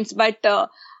weak points, but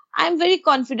I'm very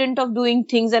confident of doing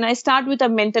things, and I start with a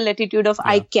mental attitude of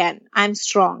I'm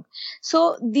strong.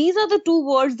 So these are the two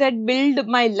words that build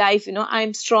my life.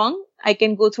 I'm strong. I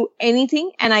can go through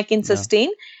anything and I can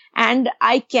sustain, and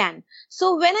I can.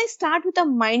 So when I start with a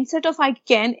mindset of I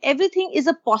can, everything is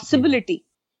a possibility.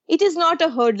 It is not a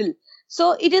hurdle.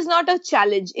 So it is not a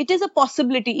challenge. It is a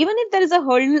possibility. Even if there is a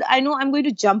hurdle, I know I'm going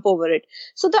to jump over it.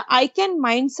 So the I can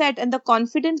mindset and the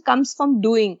confidence comes from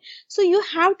doing. So you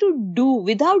have to do.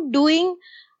 Without doing,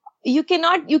 you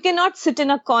cannot sit in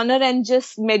a corner and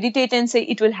just meditate and say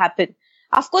it will happen.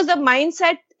 Of course, the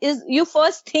mindset is you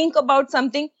first think about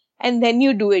something and then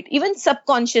you do it. Even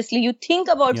subconsciously, you think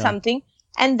about something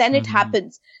and then it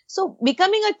happens. So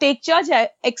becoming a take charge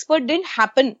expert didn't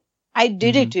happen. I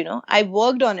did it, I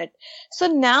worked on it. So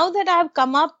now that I have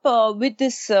come up with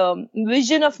this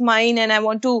vision of mine, and I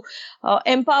want to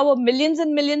empower millions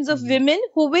and millions of women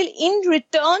who will in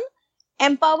return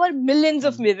empower millions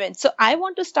of women. So I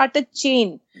want to start a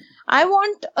chain. I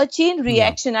want a chain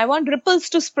reaction. I want ripples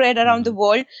to spread around the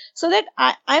world, so that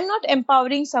I'm not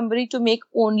empowering somebody to make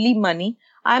only money.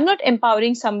 I'm not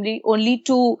empowering somebody only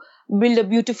to build a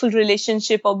beautiful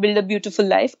relationship or build a beautiful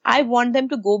life. I want them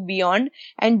to go beyond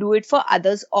and do it for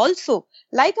others also.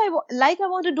 Like I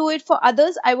want to do it for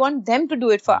others, I want them to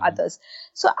do it for others.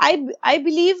 So I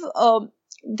believe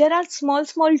there are small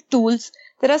tools.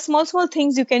 There are small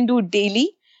things you can do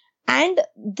daily. And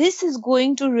this is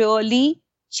going to really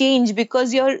change,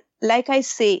 because like I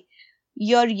say,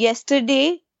 your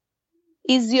yesterday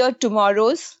is your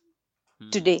tomorrow's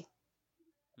today.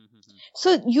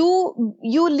 So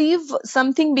you leave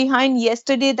something behind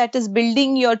yesterday that is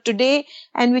building your today,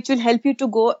 and which will help you to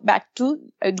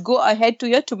go ahead to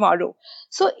your tomorrow.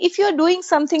 So if you're doing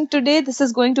something today, this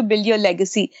is going to build your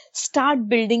legacy. Start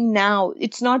building now.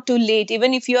 It's not too late.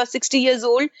 Even if you are 60 years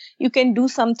old, you can do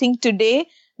something today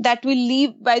that will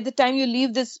leave, by the time you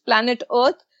leave this planet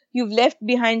Earth, you've left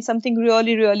behind something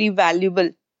really, really valuable.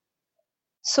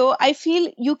 So I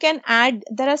feel you can add,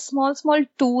 there are small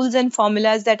tools and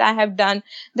formulas that I have done.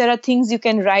 There are things you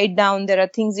can write down. There are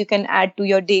things you can add to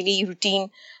your daily routine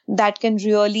that can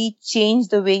really change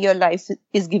the way your life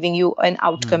is giving you an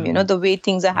outcome, the way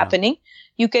things are Yeah. happening.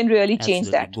 You can really change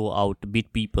Absolutely. that. Go out,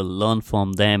 meet people, learn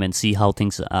from them, and see how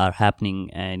things are happening,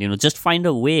 and just find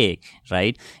a way,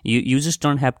 right? You just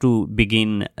don't have to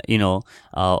begin,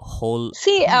 a whole.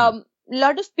 See,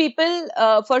 lot of people,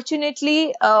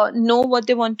 fortunately, know what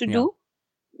they want to Yeah. do.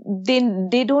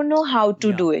 They don't know how to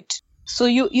Yeah. do it. So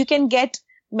you can get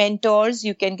mentors,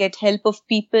 you can get help of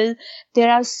people.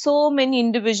 There are so many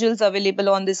individuals available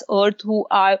on this earth who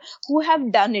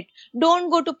have done it. Don't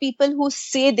go to people who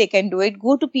say they can do it.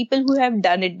 Go to people who have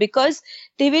done it, because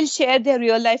they will share their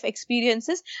real life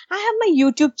experiences. I have my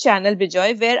YouTube channel,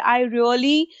 Bijoy, where I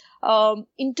really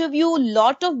interview a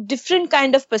lot of different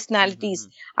kind of personalities.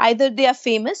 Either they are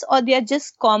famous or they are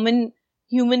just common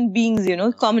human beings,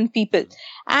 common people.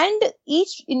 And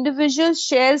each individual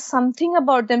shares something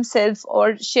about themselves,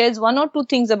 or shares one or two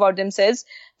things about themselves,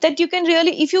 that you can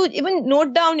really, if you even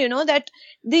note down, that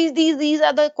these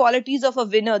are the qualities of a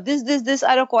winner. This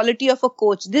are a quality of a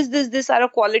coach. This are a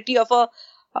quality of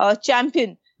a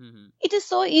champion. It is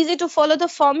so easy to follow the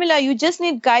formula. You just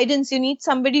need guidance. You need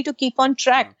somebody to keep on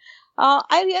track.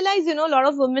 I realize, a lot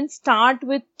of women start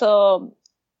with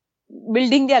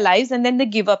building their lives and then they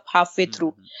give up halfway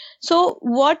through. So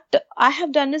what I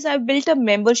have done is I've built a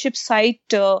membership site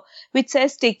which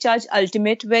says Take Charge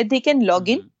Ultimate, where they can log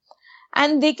in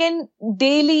and they can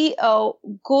daily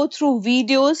go through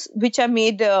videos which are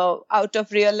made out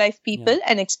of real life people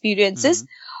and experiences.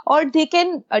 Or they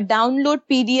can download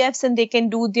PDFs and they can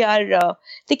do their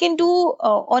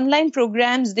online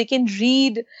programs. They can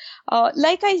read,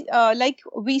 like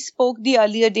we spoke the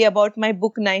earlier day about my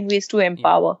book 9 Ways to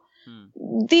Empower.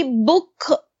 The book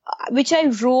which I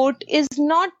wrote is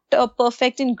not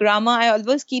perfect in grammar. I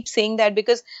always keep saying that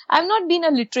because I've not been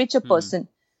a literature person,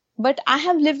 but I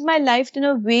have lived my life in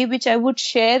a way which I would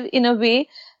share in a way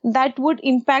that would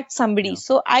impact somebody.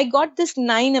 So I got this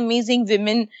 9 amazing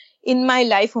women in my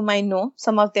life whom I know.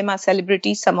 Some of them are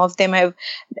celebrities. Some of them have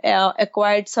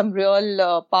acquired some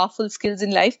real powerful skills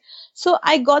in life. So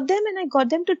I got them and I got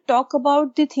them to talk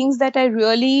about the things that I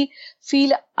really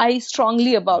feel I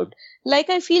strongly about.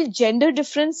 Like I feel gender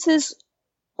difference is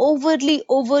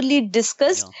overly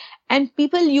discussed and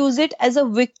people use it as a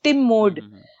victim mode.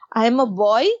 I am a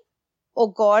boy. Oh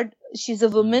God, she's a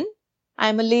woman.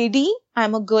 I'm a lady.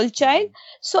 I'm a girl child.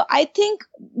 So I think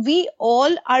we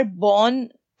all are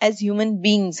born as human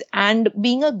beings, and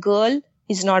being a girl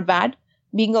is not bad.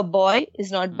 Being a boy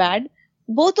is not bad.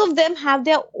 Both of them have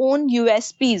their own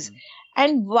USPs.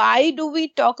 And why do we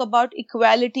talk about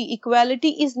equality?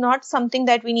 Equality is not something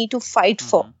that we need to fight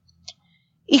for.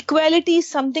 Equality is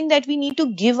something that we need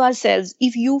to give ourselves.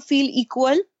 If you feel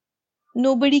equal,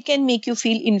 nobody can make you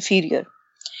feel inferior.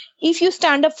 If you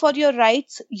stand up for your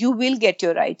rights, you will get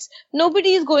your rights.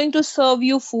 Nobody is going to serve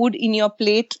you food in your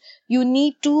plate. You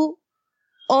need to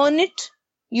earn it.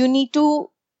 You need to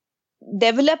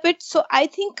develop it. So I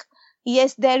think,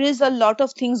 yes, there is a lot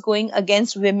of things going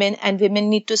against women, and women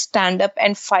need to stand up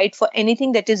and fight for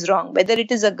anything that is wrong. Whether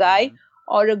it is a guy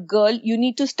or a girl, you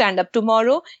need to stand up.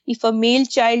 Tomorrow, if a male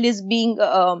child is being,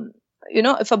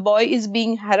 if a boy is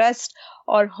being harassed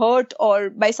or hurt or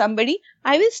by somebody,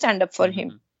 I will stand up for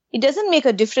him. It doesn't make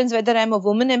a difference whether I'm a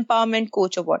woman empowerment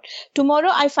coach or what. Tomorrow,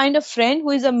 I find a friend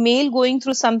who is a male going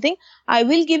through something. I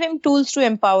will give him tools to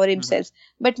empower himself.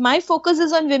 But my focus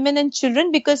is on women and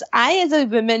children, because I, as a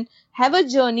woman, have a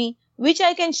journey which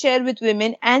I can share with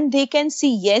women, and they can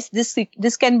see, yes, this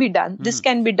can be done. This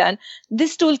can be done.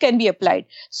 This tool can be applied.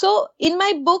 So in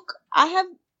my book, I have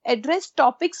addressed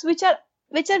topics which are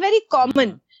very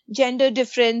common: gender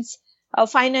difference,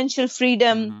 financial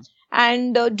freedom,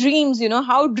 and dreams,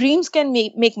 how dreams can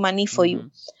make money for you.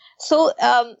 So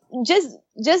just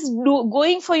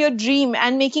going for your dream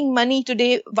and making money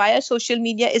today via social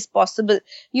media is possible.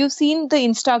 You've seen the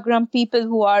Instagram people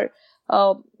who are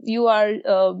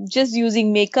just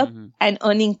using makeup and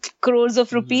earning crores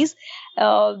of rupees.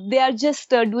 They are just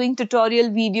doing tutorial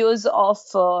videos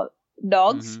of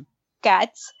dogs,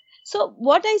 cats. So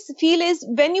what I feel is,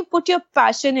 when you put your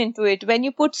passion into it, when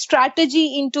you put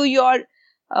strategy into your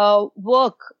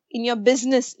work, in your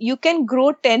business, you can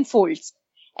grow tenfolds.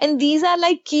 And these are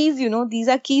like keys, these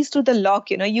are keys to the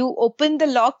lock. You open the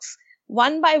locks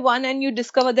one by one and you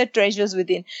discover the treasures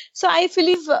within. So I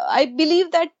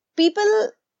believe that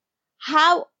people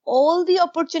have all the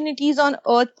opportunities on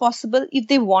earth possible if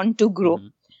they want to grow.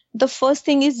 The first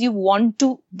thing is, you want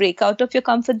to break out of your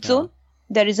comfort zone.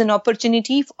 There is an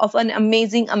opportunity of an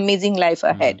amazing life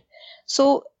ahead.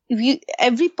 So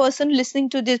every person listening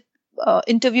to this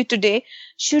interview today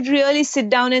should really sit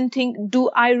down and think, do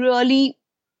I really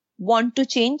want to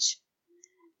change?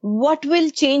 What will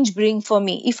change bring for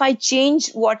me? If I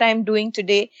change what I'm doing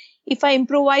today, if I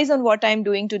improvise on what I'm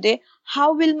doing today,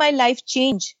 how will my life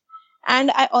change?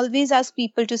 And I always ask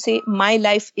people to say, my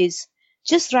life is.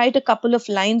 Just write a couple of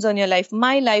lines on your life.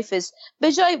 My life is.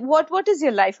 Bijoy, what is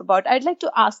your life about? I'd like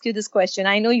to ask you this question.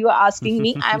 I know you are asking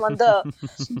me. I'm on the.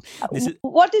 This is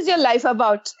What is your life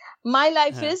about? My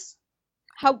life uh, is.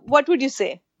 How? What would you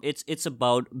say? it's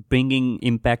about bringing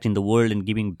impact in the world and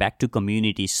giving back to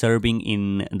community, serving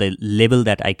in the level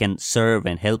that I can serve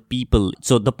and help people.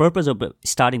 So the purpose of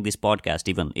starting this podcast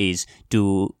even is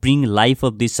to bring life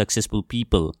of these successful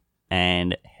people,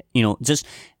 and just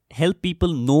help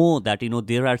people know that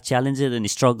there are challenges and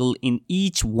struggle in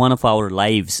each one of our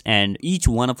lives, and each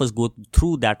one of us go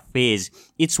through that phase.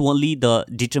 It's only the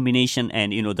determination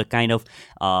and the kind of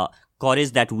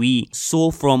courage that we sow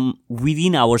from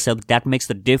within ourselves that makes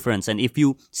the difference. And if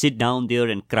you sit down there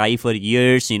and cry for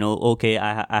years, okay,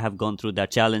 I have gone through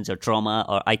that challenge or trauma,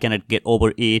 or I cannot get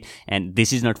over it, and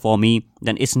this is not for me,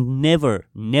 then it's never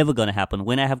gonna happen.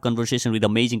 When I have conversation with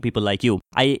amazing people like you,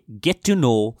 I get to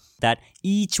know that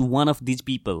each one of these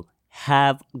people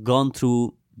have gone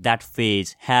through that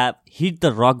phase, have hit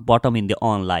the rock bottom in their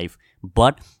own life,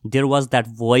 but there was that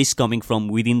voice coming from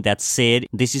within that said,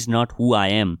 this is not who I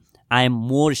am. I am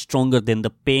more stronger than the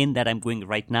pain that I'm going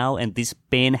right now, and this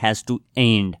pain has to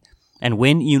end. And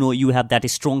when you have that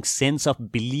strong sense of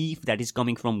belief that is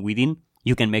coming from within,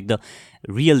 you can make the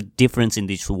real difference in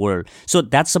this world. So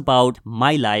that's about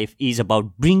my life, is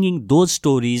about bringing those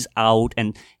stories out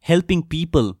and helping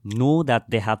people know that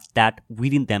they have that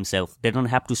within themselves. They don't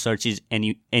have to search it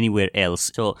anywhere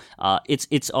else. So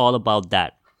it's all about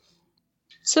that.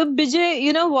 So, Bijay,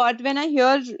 you know what? When I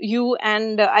hear you,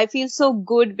 and I feel so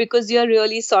good because you're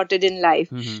really sorted in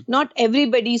life. Mm-hmm. Not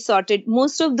everybody is sorted.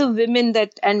 Most of the women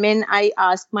that and men I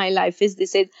ask my life is, they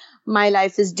said, my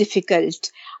life is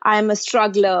difficult. I'm a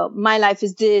struggler. My life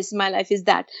is this. My life is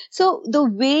that. So the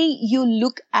way you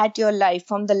look at your life,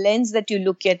 from the lens that you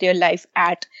look at your life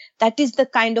at, that is the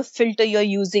kind of filter you're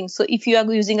using. So if you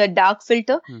are using a dark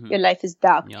filter, your life is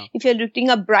dark. Yeah. If you're looking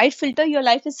a bright filter, your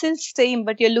life is still same,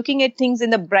 but you're looking at things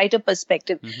in a brighter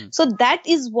perspective. So that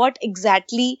is what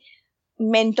exactly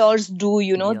mentors do.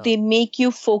 Yeah. They make you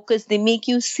focus, they make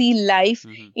you see life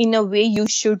in a way you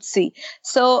should see.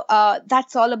 So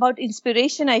that's all about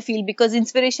inspiration, I feel, because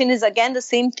inspiration is again the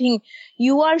same thing.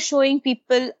 You are showing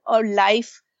people a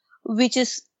life which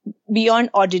is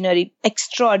beyond ordinary,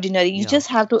 extraordinary. You Yeah. just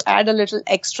have to add a little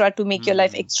extra to make your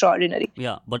life extraordinary.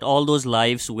 Yeah, but all those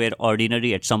lives were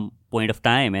ordinary at some point of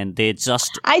time, and they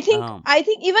just I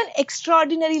think even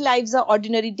extraordinary lives are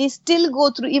ordinary. They still go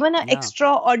through. Even an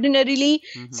extraordinarily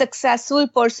successful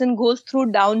person goes through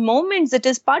down moments. It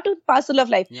is part of parcel of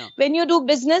life. Yeah. When you do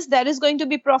business, there is going to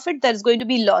be profit, there is going to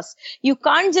be loss. You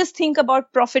can't just think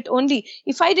about profit only.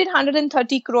 If I did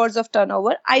 130 crores of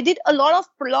turnover, I did a lot of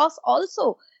loss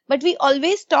also. But we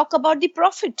always talk about the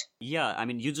profit. Yeah, I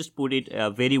mean, you just put it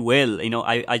very well.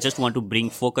 I just want to bring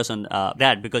focus on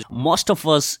that, because most of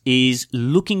us is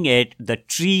looking at the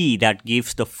tree that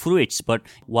gives the fruits, but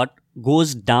what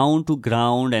goes down to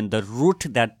ground and the root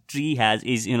that tree has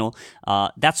is,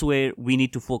 that's where we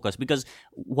need to focus, because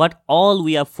what all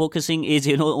we are focusing is,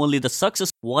 only the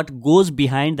success. What goes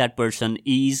behind that person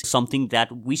is something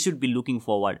that we should be looking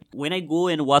forward. When I go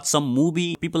and watch some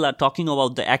movie, people are talking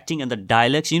about the acting and the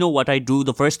dialects. You know what I do?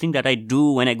 The first thing that I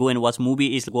do when I go and watch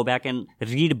movie is go back and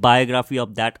read biography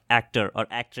of that actor or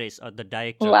actress or the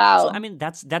director. Wow. So I mean,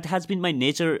 that has been my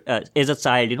nature as a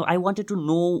child. I wanted to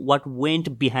know what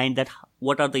went behind that.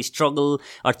 What are the struggle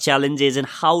or challenges, and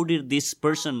how did this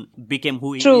person become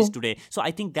who he is today? So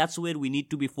I think that's where we need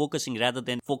to be focusing, rather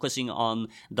than focusing on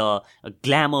the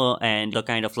glamour and the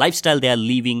kind of lifestyle they are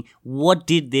living. What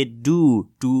did they do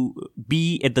to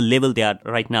be at the level they are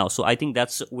right now? So I think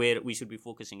that's where we should be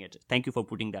focusing it. Thank you for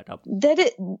putting that up. There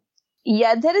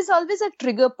is always a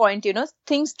trigger point,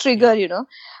 things trigger,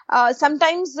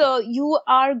 sometimes you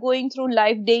are going through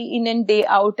life day in and day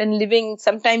out and living.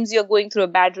 Sometimes you're going through a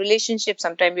bad relationship.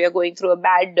 Sometimes you're going through a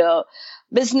bad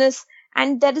business.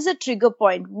 And that is a trigger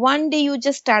point. One day you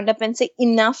just stand up and say,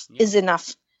 enough is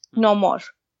enough. No more.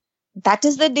 That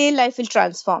is the day life will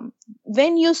transform.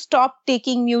 When you stop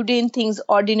taking mundane things,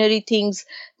 ordinary things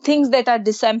that are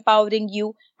disempowering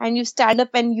you, and you stand up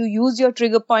and you use your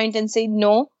trigger point and say,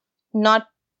 no, not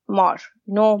more,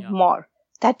 more.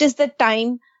 That is the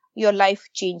time your life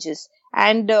changes.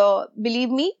 And believe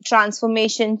me,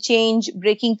 transformation, change,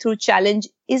 breaking through challenge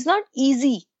is not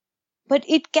easy. but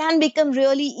it can become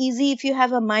really easy if you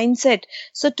have a mindset.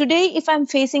 So today, if I'm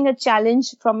facing a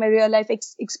challenge from my real life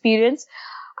experience,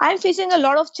 I'm facing a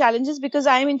lot of challenges because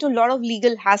I'm into a lot of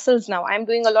legal hassles now. I'm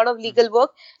doing a lot of legal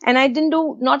work, and I didn't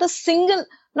do not a single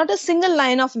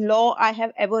line of law I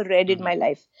have ever read in my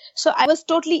life. So I was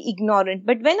totally ignorant.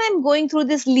 But when I'm going through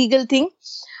this legal thing,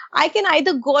 I can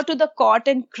either go to the court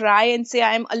and cry and say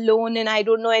I'm alone and I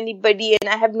don't know anybody and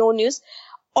I have no news,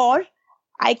 or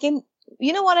I can,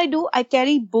 you know what I do? I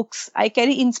carry books, I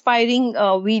carry inspiring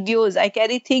videos, I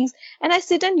carry things, and I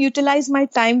sit and utilize my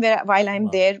time while I'm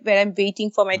there, where I'm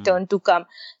waiting for my turn to come.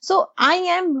 So I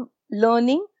am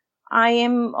learning, I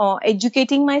am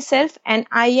educating myself, and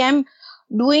I am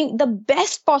doing the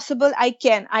best possible I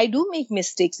can. I do make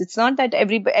mistakes. It's not that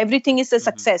everything is a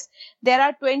success. There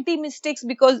are 20 mistakes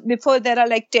because before there are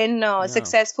like 10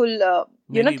 successful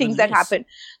things that happen.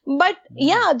 But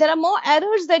there are more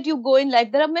errors that you go in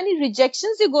life. There are many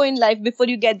rejections you go in life before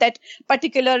you get that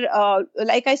particular,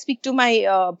 like I speak to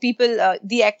my people,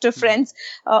 the actor friends,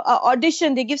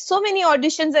 audition. They give so many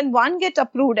auditions and one get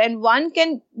approved and one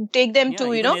can take them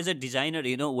to, even as a designer,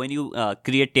 when you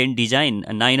create 10 design,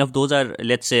 9 of those are,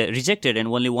 let's say, rejected, and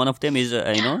only one of them is,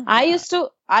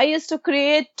 I used to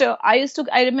create, I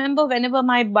remember whenever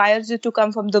my buyers used to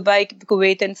come from Dubai,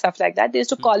 Kuwait and stuff like that, they used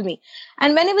to call me.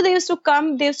 And whenever they used to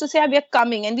come, they used to say, we are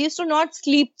coming. And we used to not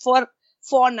sleep for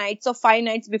 4 nights or 5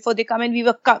 nights before they come. And we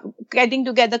were getting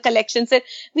together collections. And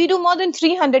we do more than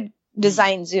 300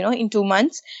 designs, in 2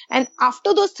 months. And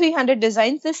after those 300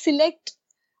 designs, they select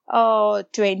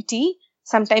 20.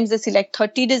 Sometimes they select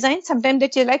 30 designs. Sometimes they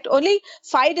select only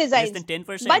 5 designs. Less than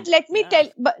 10%.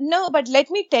 But let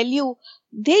me tell you,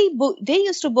 they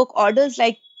used to book orders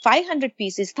like 500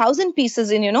 pieces, 1,000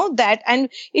 pieces in, that. And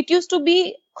it used to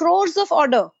be crores of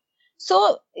order.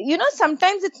 So,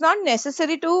 sometimes it's not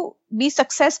necessary to be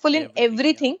successful in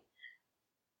everything.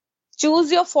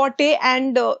 Choose your forte.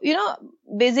 And,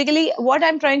 basically what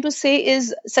I'm trying to say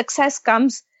is success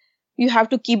comes. You have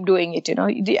to keep doing it,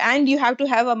 and you have to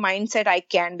have a mindset I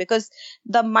can, because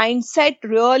the mindset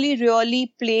really,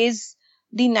 really plays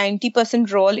the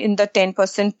 90% role in the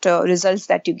 10% results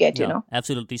that you get,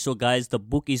 Absolutely. So guys, the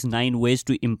book is 9 Ways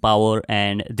to Empower,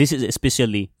 and this is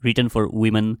especially written for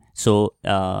women. So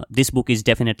this book is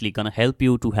definitely going to help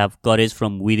you to have courage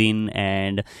from within,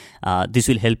 and this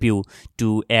will help you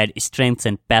to add strength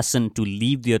and passion to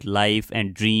live your life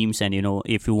and dreams, and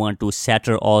if you want to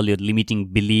shatter all your limiting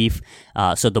belief.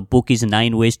 So the book is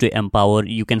 9 Ways to Empower.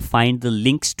 You can find the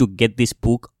links to get this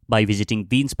book by visiting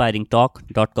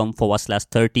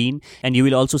theinspiringtalk.com/13, and you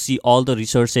will also see all the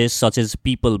resources such as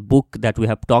people book that we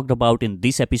have talked about in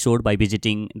this episode by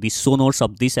visiting the show notes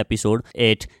of this episode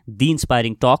at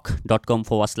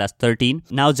theinspiringtalk.com/13.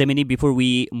 Now Gemini, before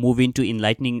we move into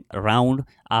enlightening round,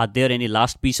 are there any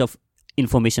last piece of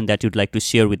information that you'd like to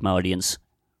share with my audience?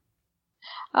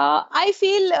 I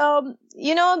feel,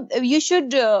 you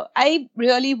should, I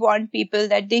really want people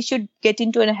that they should get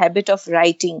into a habit of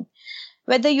writing.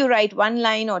 Whether you write 1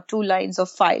 line or 2 lines or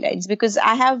 5 lines, because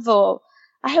I have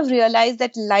realized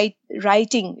that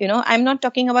writing, I'm not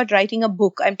talking about writing a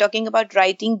book. I'm talking about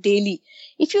writing daily.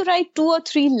 If you write 2 or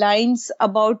 3 lines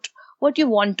about what you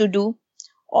want to do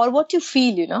or what you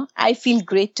feel, I feel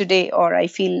great today, or I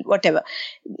feel whatever,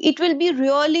 it will be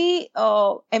really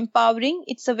empowering.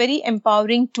 It's a very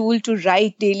empowering tool to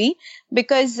write daily,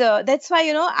 because that's why,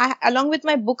 along with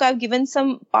my book, I've given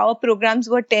some power programs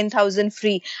worth 10,000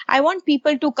 free. I want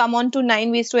people to come on to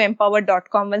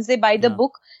 9waystoempower.com. Once they buy the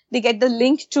book, they get the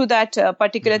link to that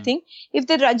particular thing. If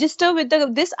they register with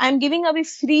this, I'm giving away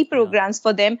free programs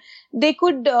for them. They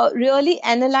could really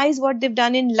analyze what they've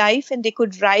done in life, and they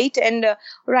could write, and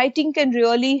writing can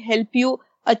really help you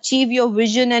achieve your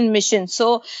vision and mission.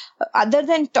 So other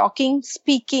than talking,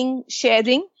 speaking,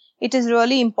 sharing, it is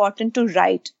really important to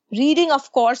write. Reading,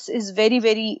 of course, is very,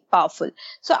 very powerful.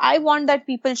 So I want that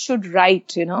people should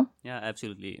write, Yeah,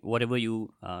 absolutely. Whatever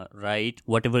you write,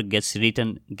 whatever gets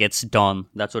written gets done.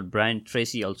 That's what Brian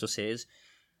Tracy also says.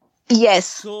 Yes.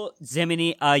 So,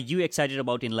 Gemini, are you excited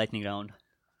about Enlightening Round?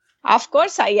 Of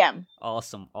course I am.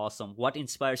 Awesome. What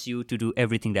inspires you to do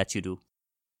everything that you do?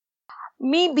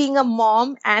 Me being a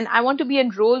mom, and I want to be a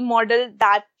role model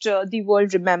that the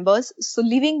world remembers. So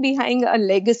leaving behind a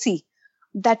legacy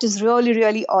that is really,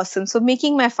 really awesome. So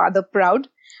making my father proud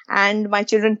and my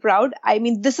children proud. I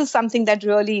mean, this is something that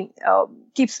really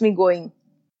keeps me going.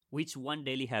 Which one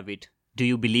daily habit do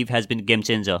you believe has been a game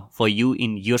changer for you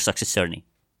in your success journey?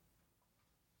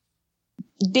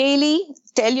 Daily,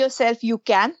 tell yourself you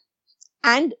can,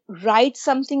 and write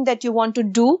something that you want to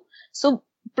do. So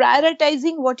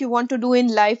prioritizing what you want to do in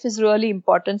life is really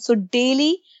important. So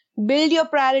daily Build your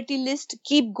priority list,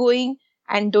 keep going,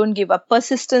 and don't give up.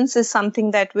 Persistence is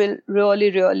something that will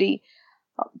really, really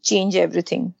change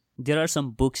everything. There are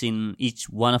some books in each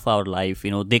one of our life,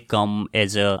 they come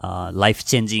as a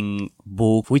life-changing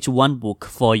book. Which one book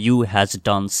for you has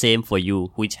done same for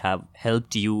you, which have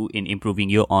helped you in improving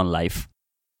your own life?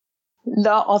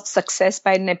 Law of Success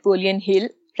by Napoleon Hill,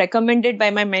 recommended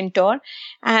by my mentor.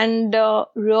 And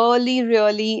really,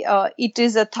 really, it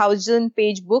is a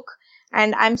 1,000-page book.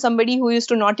 And I'm somebody who used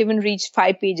to not even reach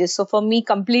 5 pages. So for me,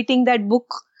 completing that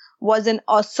book was an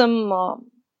awesome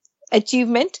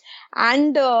achievement.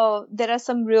 And there are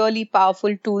some really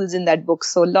powerful tools in that book.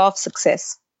 So Law of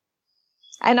Success.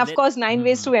 And of course, 9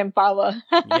 Ways to Empower.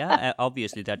 Yeah,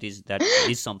 obviously that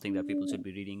is something that people should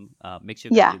be reading. Make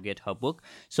sure that you get her book.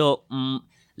 So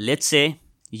let's say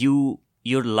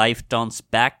your life turns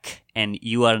back and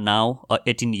you are now a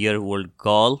 18-year-old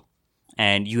girl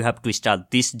and you have to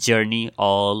start this journey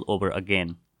all over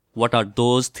again. What are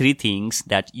those 3 things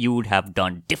that you would have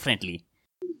done differently?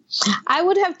 I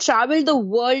would have traveled the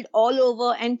world all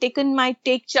over and taken my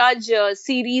Take Charge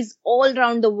series all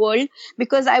around the world,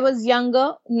 because I was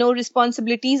younger, no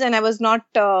responsibilities, and I was not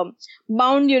bound,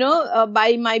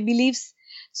 by my beliefs.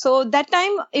 So that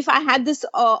time, if I had this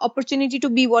opportunity to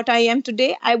be what I am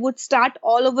today, I would start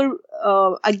all over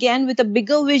again with a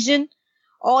bigger vision,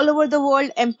 all over the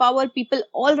world, empower people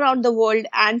all around the world,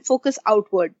 and focus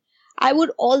outward. I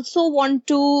would also want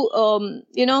to,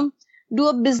 do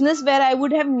a business where I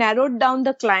would have narrowed down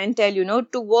the clientele,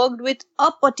 to work with a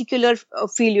particular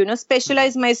field,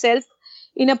 specialize myself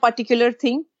in a particular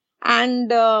thing,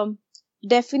 and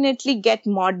definitely get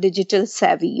more digital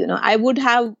savvy. I would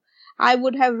have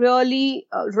really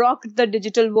rocked the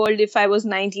digital world if I was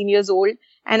 19 years old,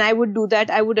 and I would do that.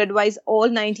 I would advise all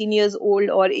 19 years old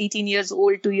or 18 years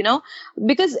old to,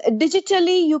 because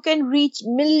digitally you can reach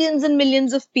millions and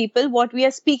millions of people. What we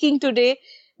are speaking today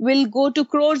will go to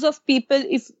crores of people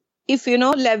if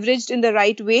leveraged in the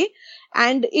right way,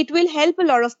 and it will help a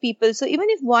lot of people. So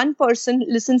even if one person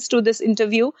listens to this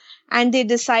interview and they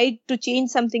decide to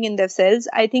change something in themselves,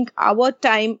 I think our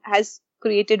time has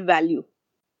created value.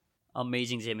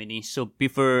 Amazing, Gemini. So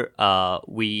before I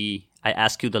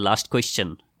ask you the last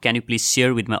question, can you please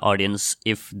share with my audience,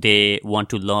 if they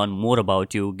want to learn more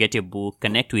about you, get your book,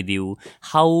 connect with you,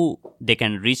 how they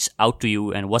can reach out to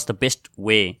you, and what's the best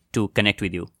way to connect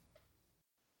with you?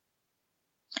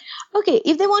 Okay,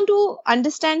 if they want to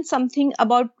understand something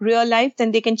about real life,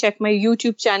 then they can check my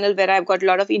YouTube channel where I've got a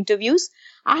lot of interviews.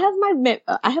 I have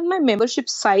my membership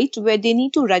site where they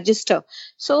need to register.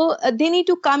 So they need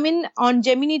to come in on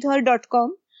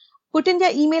geminidhar.com, put in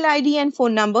their email ID and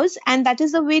phone numbers, and that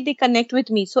is the way they connect with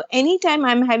me. So anytime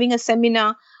I'm having a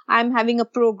seminar, I'm having a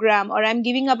program, or I'm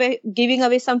giving away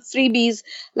some freebies,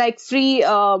 like free, we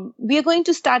are going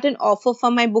to start an offer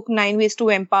for my book 9 Ways to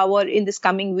Empower in this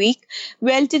coming week.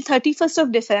 Well, till 31st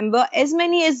of December, as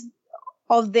many as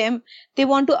of them, they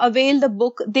want to avail the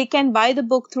book, they can buy the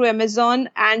book through Amazon,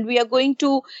 and we are going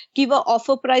to give an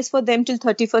offer price for them till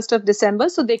 31st of December,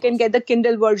 so they can get the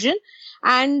Kindle version.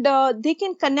 And they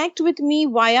can connect with me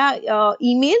via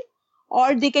email,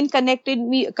 or they can connect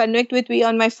with me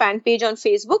on my fan page on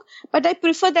Facebook. But I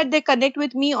prefer that they connect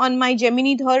with me on my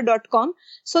geminidhar.com,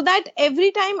 so that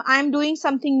every time I'm doing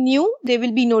something new, they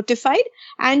will be notified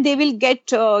and they will get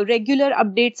regular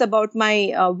updates about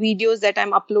my videos that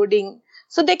I'm uploading.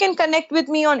 So they can connect with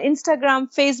me on Instagram,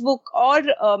 Facebook, or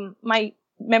my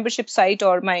membership site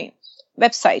or my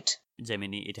website.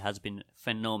 Gemini, it has been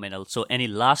phenomenal. So any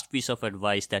last piece of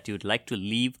advice that you'd like to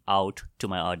leave out to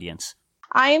my audience?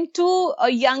 I am too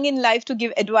young in life to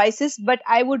give advices, but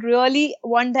I would really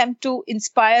want them to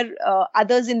inspire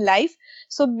others in life.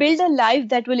 So build a life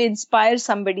that will inspire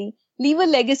somebody. Leave a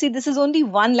legacy. This is only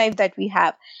one life that we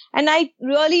have. And I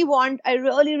really want,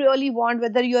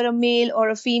 whether you're a male or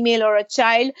a female or a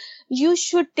child, you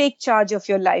should take charge of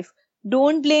your life.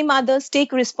 Don't blame others,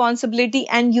 take responsibility,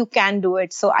 and you can do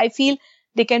it. So I feel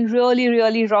they can really,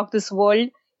 really rock this world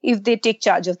if they take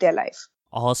charge of their life.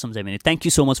 Awesome, Gemini. Thank you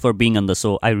so much for being on the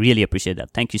show. I really appreciate that.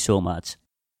 Thank you so much.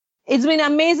 It's been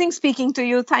amazing speaking to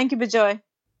you. Thank you, Bijoy.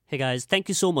 Hey guys, thank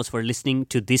you so much for listening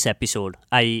to this episode.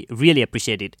 I really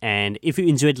appreciate it. And if you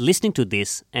enjoyed listening to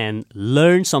this and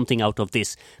learned something out of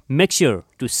this, make sure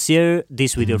to share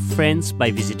this with your friends by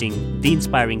visiting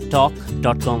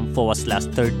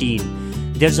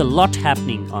theinspiringtalk.com/13. There's a lot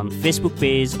happening on Facebook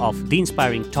page of The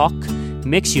Inspiring Talk.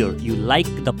 Make sure you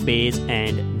like the page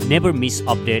and never miss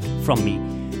update from me.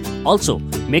 Also,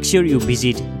 make sure you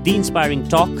visit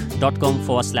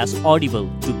theinspiringtalk.com/audible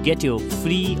to get your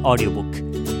free audiobook.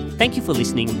 Thank you for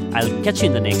listening. I'll catch you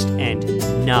in the next, and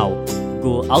now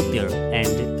go out there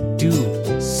and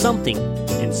do something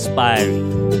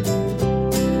inspiring.